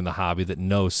you in the hobby that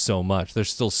know so much, there's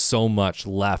still so much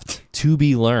left to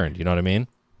be learned. You know what I mean?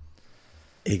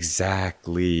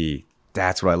 Exactly.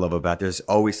 That's what I love about it. There's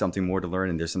always something more to learn,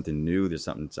 and there's something new. There's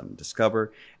something to discover.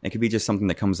 And it could be just something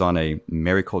that comes on a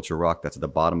Maricultured rock that's at the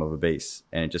bottom of a base,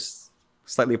 and it just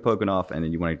slightly poking off, and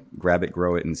then you want to grab it,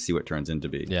 grow it, and see what it turns into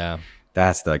be. Yeah.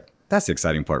 That's the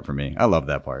exciting part for me. I love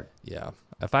that part. Yeah.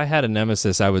 If I had a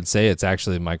nemesis, I would say it's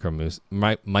actually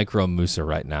Micromusa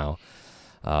right now.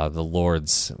 The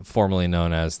Lords, formerly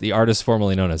known as the artist,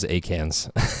 formerly known as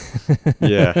Acans.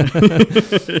 Yeah.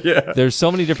 There's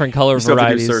so many different color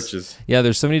varieties. Searches. Yeah,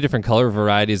 there's so many different color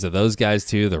varieties of those guys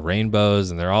too. The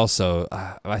rainbows, and they're also.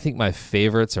 I think my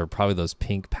favorites are probably those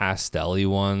pink pastel-y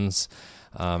ones.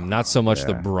 Not so much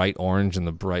the bright orange and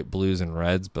the bright blues and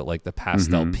reds, but like the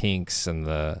pastel pinks and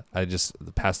the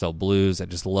pastel blues. I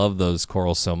just love those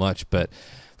corals so much, but.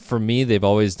 For me, they've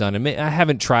always done it. I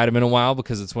haven't tried them in a while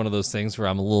because it's one of those things where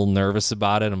I'm a little nervous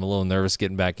about it. I'm a little nervous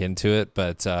getting back into it,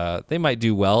 but they might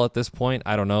do well at this point.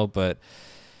 I don't know, but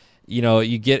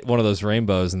you get one of those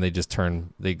rainbows and they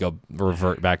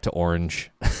revert back to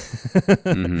orange.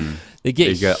 They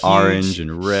get huge, orange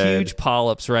and red, huge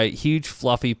polyps, right? Huge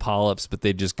fluffy polyps, but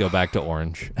they just go back to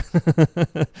orange.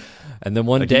 And then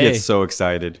one day, you get so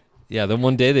excited. Yeah, then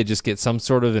one day they just get some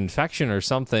sort of infection or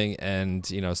something and,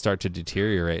 start to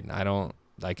deteriorate. And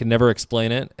I can never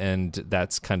explain it. And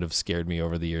that's kind of scared me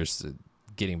over the years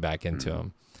getting back into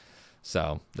them.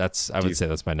 So I would say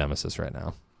that's my nemesis right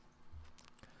now.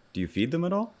 Do you feed them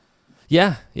at all?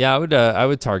 Yeah, I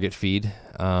would target feed.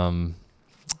 'Cause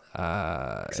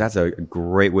that's a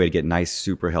great way to get nice,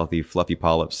 super healthy, fluffy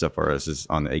polyps so far as is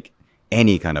on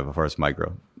any kind of a forest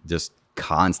micro. Just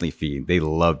constantly feed. They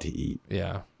love to eat.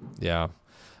 Yeah.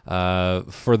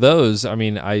 For those,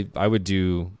 I would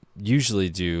usually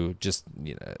do just,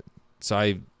 so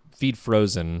I feed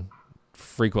frozen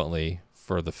frequently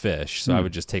for the fish. So I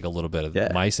would just take a little bit of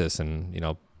mysis and,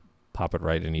 pop it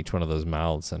right in each one of those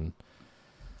mouths, and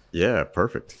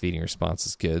perfect. Feeding response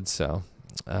is good. So,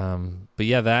 but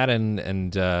yeah, that and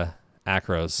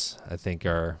acros, I think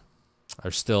are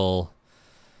still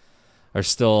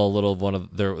a little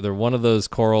they're one of those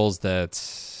corals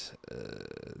that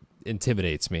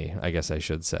intimidates me, I guess I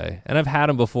should say. And I've had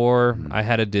them before. I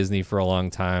had a Disney for a long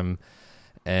time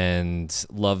and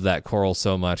loved that coral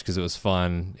so much because it was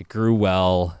fun. It grew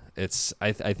well.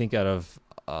 I think out of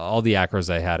all the acros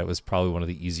I had, it was probably one of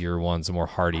the easier ones, the more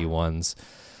hardy ones.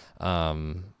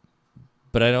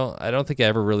 But I don't think I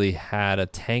ever really had a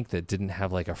tank that didn't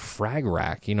have like a frag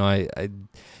rack.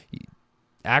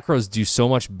 Acros do so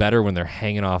much better when they're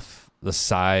hanging off the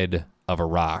side of a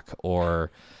rock, or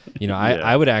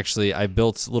I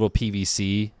built little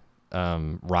PVC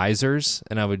risers,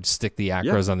 and I would stick the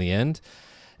acros on the end,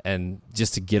 and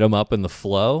just to get them up in the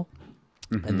flow.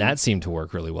 and that seemed to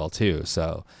work really well too.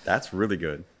 So that's really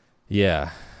good.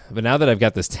 Yeah, but now that I've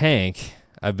got this tank,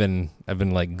 I've been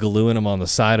like gluing them on the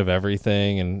side of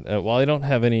everything, and while I don't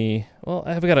have any, well,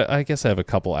 I guess I have a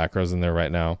couple acros in there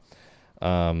right now,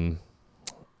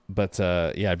 but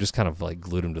yeah, I've just kind of like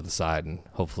glued them to the side, and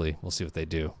hopefully we'll see what they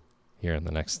do here in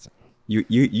the next.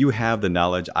 You have the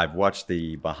knowledge. I've watched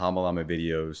the Bahama Llama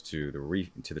videos to the reef,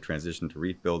 to the transition to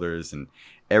reef builders, and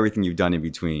everything you've done in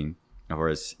between. As far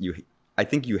as I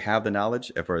think you have the knowledge.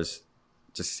 As far as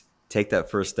just take that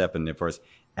first step, and as far as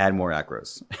add more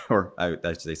acros, or I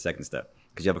should say second step,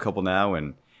 because you have a couple now,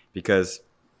 and because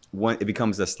it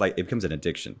becomes an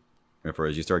addiction. As far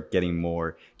as you start getting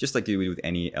more, just like you do with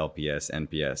any LPS,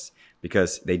 NPS,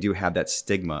 because they do have that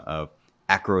stigma of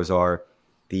acros are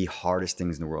the hardest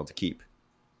things in the world to keep.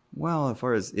 Well, as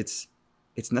far as it's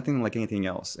nothing like anything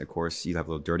else. Of course, you have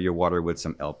a little dirtier water with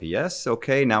some LPS.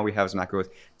 Okay, now we have some acros.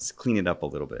 Let's clean it up a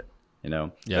little bit.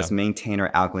 Let's maintain our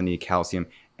alkalinity, calcium,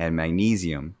 and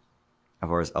magnesium, as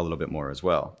far as a little bit more as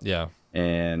well. Yeah,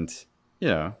 and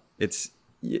it's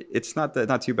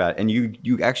not too bad. And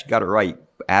you actually got it right.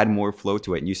 Add more flow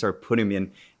to it, and you start putting them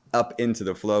in up into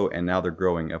the flow, and now they're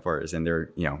growing as far as, and they're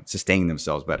sustaining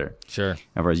themselves better. Sure. As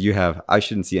far as I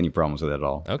shouldn't see any problems with it at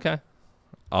all. Okay,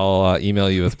 I'll email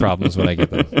you with problems when I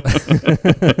get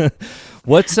them.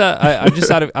 What's I'm just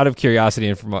out of curiosity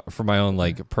and for my own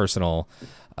like personal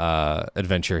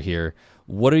adventure here.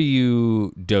 What are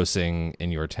you dosing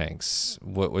in your tanks?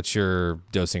 What's your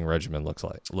dosing regimen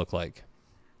look like?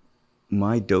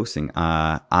 My dosing,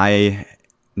 I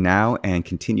now and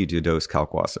continue to dose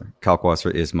kalkwasser.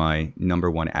 Kalkwasser is my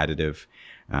 #1 additive.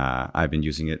 I've been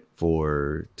using it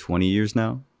for 20 years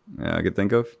now, I could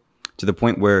think of, to the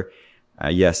point where,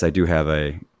 yes, I do have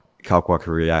a kalkwasser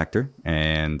reactor,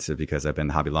 and because I've been in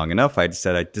the hobby long enough, I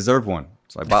said I deserve one.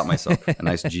 So I bought myself a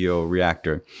nice Geo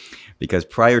reactor, because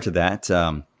prior to that,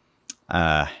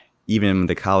 even in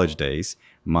the college days,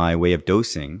 my way of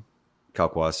dosing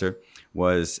kalkwasser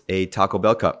was a Taco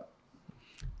Bell cup.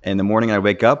 In the morning, I'd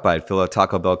wake up, I'd fill a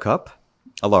Taco Bell cup,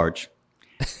 a large,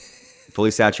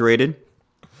 fully saturated.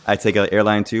 I'd take an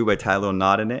airline tube, I'd tie a little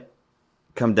knot in it,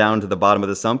 come down to the bottom of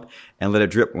the sump, and let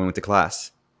it drip when we went to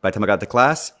class. By the time I got to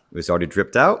class, it was already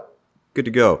dripped out, good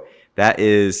to go. That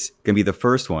is going to be the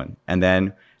first one. And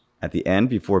then at the end,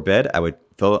 before bed, I would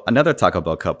fill another Taco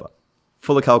Bell cup up,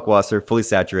 full of kalkwasser, fully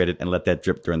saturated, and let that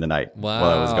drip during the night while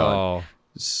I was gone.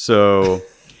 So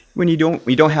when you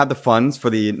don't have the funds for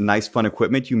the nice fun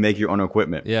equipment, you make your own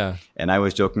equipment. Yeah. And I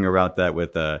was joking about that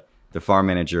with the farm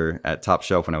manager at Top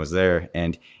Shelf when I was there,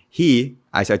 and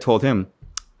I told him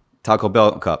Taco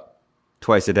Bell cup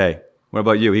twice a day. What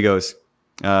about you? He goes,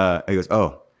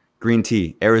 oh, green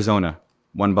tea, Arizona,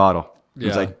 1 bottle. Yeah.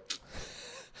 He's like,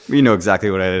 you know exactly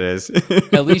what it is.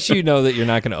 At least you know that you're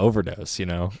not going to overdose,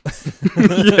 Yeah.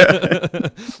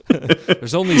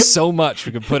 There's only so much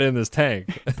we can put in this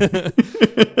tank.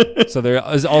 So there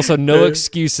is also no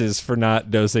excuses for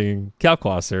not dosing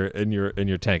kalkwasser in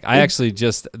your tank. I actually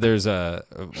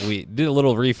we did a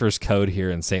little reefers code here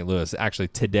in St. Louis. Actually,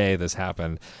 today this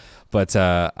happened. But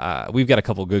we've got a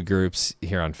couple good groups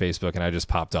here on Facebook, and I just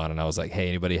popped on and I was like, hey,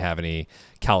 anybody have any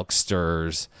calc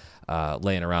stirs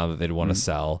laying around that they'd want to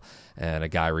sell? And a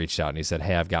guy reached out and he said,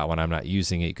 hey, I've got one. I'm not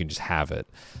using it. You can just have it.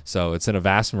 So it's in a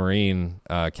Vast Marine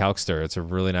calc stir. It's a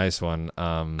really nice one.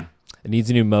 It needs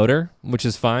a new motor, which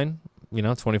is fine.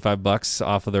 $25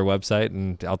 off of their website,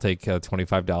 and I'll take a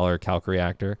 $25 calc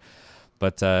reactor.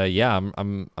 But yeah,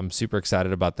 I'm super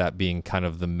excited about that being kind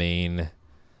of the main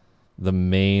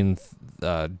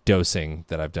dosing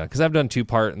that I've done, because I've done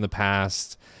 2-part in the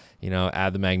past,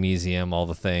 add the magnesium, all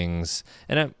the things,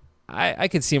 and I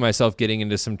could see myself getting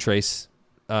into some trace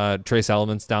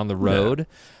elements down the road,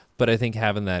 but I think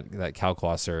having that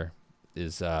kalkwasser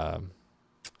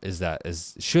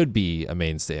should be a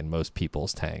mainstay in most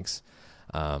people's tanks.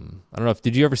 I don't know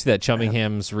did you ever see that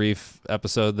Chummingham's Reef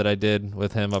episode that I did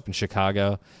with him up in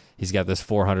Chicago? He's got this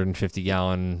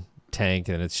 450-gallon tank,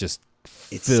 and it's just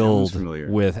filled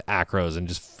with acros and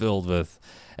just filled with,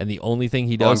 and the only thing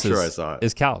he does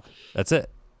is calc. That's it.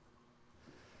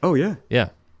 Oh yeah. Yeah.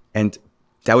 And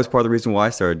that was part of the reason why I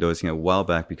started dosing it a while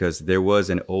back, because there was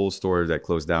an old store that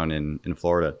closed down in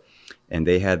Florida, and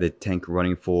they had the tank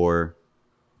running for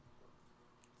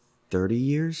 30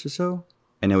 years or so,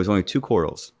 and there was only 2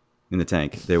 corals in the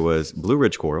tank. There was Blue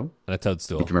Ridge coral and a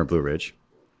toadstool. If you remember Blue Ridge.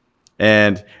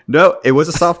 And no, it was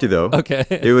a softie though. Okay.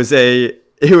 It was a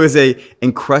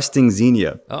encrusting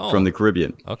xenia from the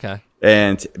Caribbean. Okay.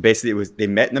 And basically they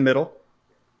met in the middle,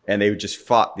 and they just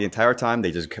fought the entire time.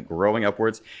 They just kept growing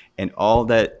upwards. And all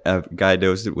that guy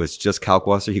dosed was just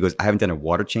kalkwasser. He goes, I haven't done a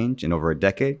water change in over a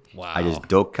decade. Wow. I just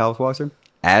doped kalkwasser,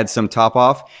 add some top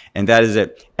off, and that is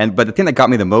it. But the thing that got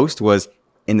me the most was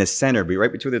in the center,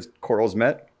 right between the corals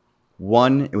met,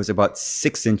 it was about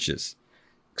 6 inches.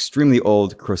 Extremely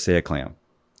old crocea clam.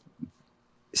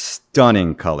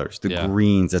 Stunning colors. The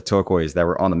greens, the turquoise that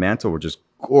were on the mantle were just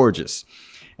gorgeous.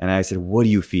 And I said, what do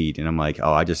you feed? And I'm like,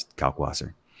 oh, I just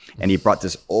kalkwasser. And he brought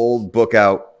this old book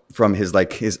out from his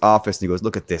office, and he goes,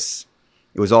 look at this.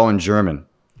 It was all in German.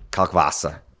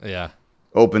 Kalkwasser. Yeah.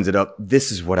 Opens it up.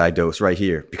 This is what I dose right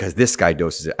here because this guy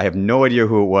doses it. I have no idea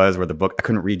who it was or the book. I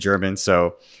couldn't read German,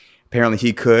 so apparently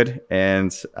he could,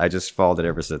 and I just followed it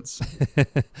ever since.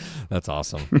 That's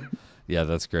awesome. Yeah,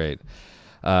 that's great.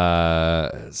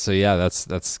 So yeah,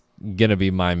 that's gonna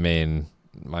be my main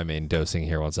dosing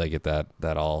here once I get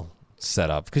that all set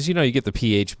up, because you get the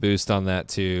pH boost on that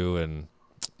too, and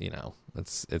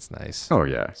it's nice. Oh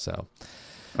yeah. So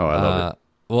I love it.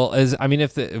 Well,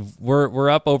 if we're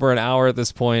up over an hour at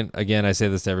this point, again, I say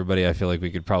this to everybody, I feel like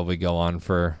we could probably go on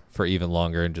for even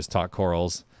longer and just talk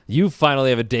corals. You finally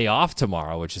have a day off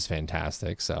tomorrow, which is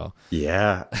fantastic. So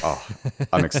yeah. Oh,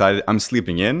 I'm excited. I'm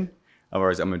sleeping in.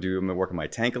 Otherwise, I'm gonna work on my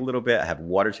tank a little bit. I have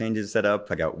water changes set up.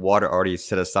 I got water already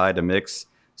set aside to mix.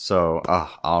 So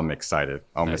I'm excited.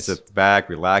 I'm gonna sit back,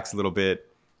 relax a little bit,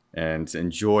 and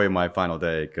enjoy my final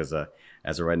day. Because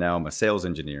as of right now, I'm a sales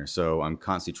engineer, so I'm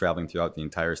constantly traveling throughout the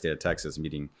entire state of Texas,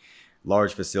 meeting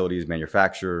large facilities,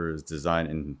 manufacturers, design,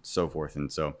 and so forth.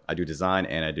 And so I do design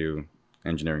and I do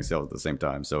engineering sales at the same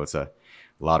time. So it's a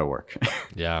lot of work.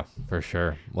 Yeah, for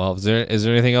sure. Well, is there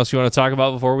anything else you want to talk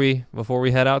about before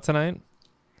we head out tonight?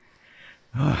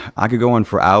 I could go on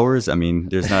for hours. I mean,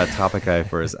 there's not a topic I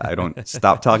don't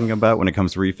stop talking about when it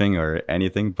comes to reefing or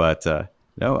anything. But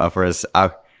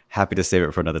I'm happy to save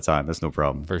it for another time. That's no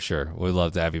problem. For sure. We'd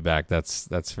love to have you back. That's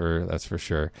for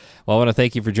sure. Well, I want to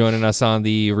thank you for joining us on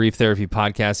the Reef Therapy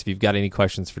Podcast. If you've got any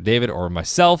questions for David or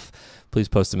myself, please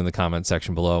post them in the comment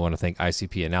section below. I want to thank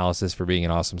ICP Analysis for being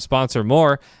an awesome sponsor.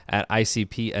 More at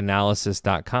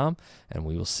icpanalysis.com, and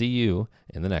we will see you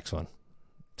in the next one.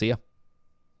 See ya.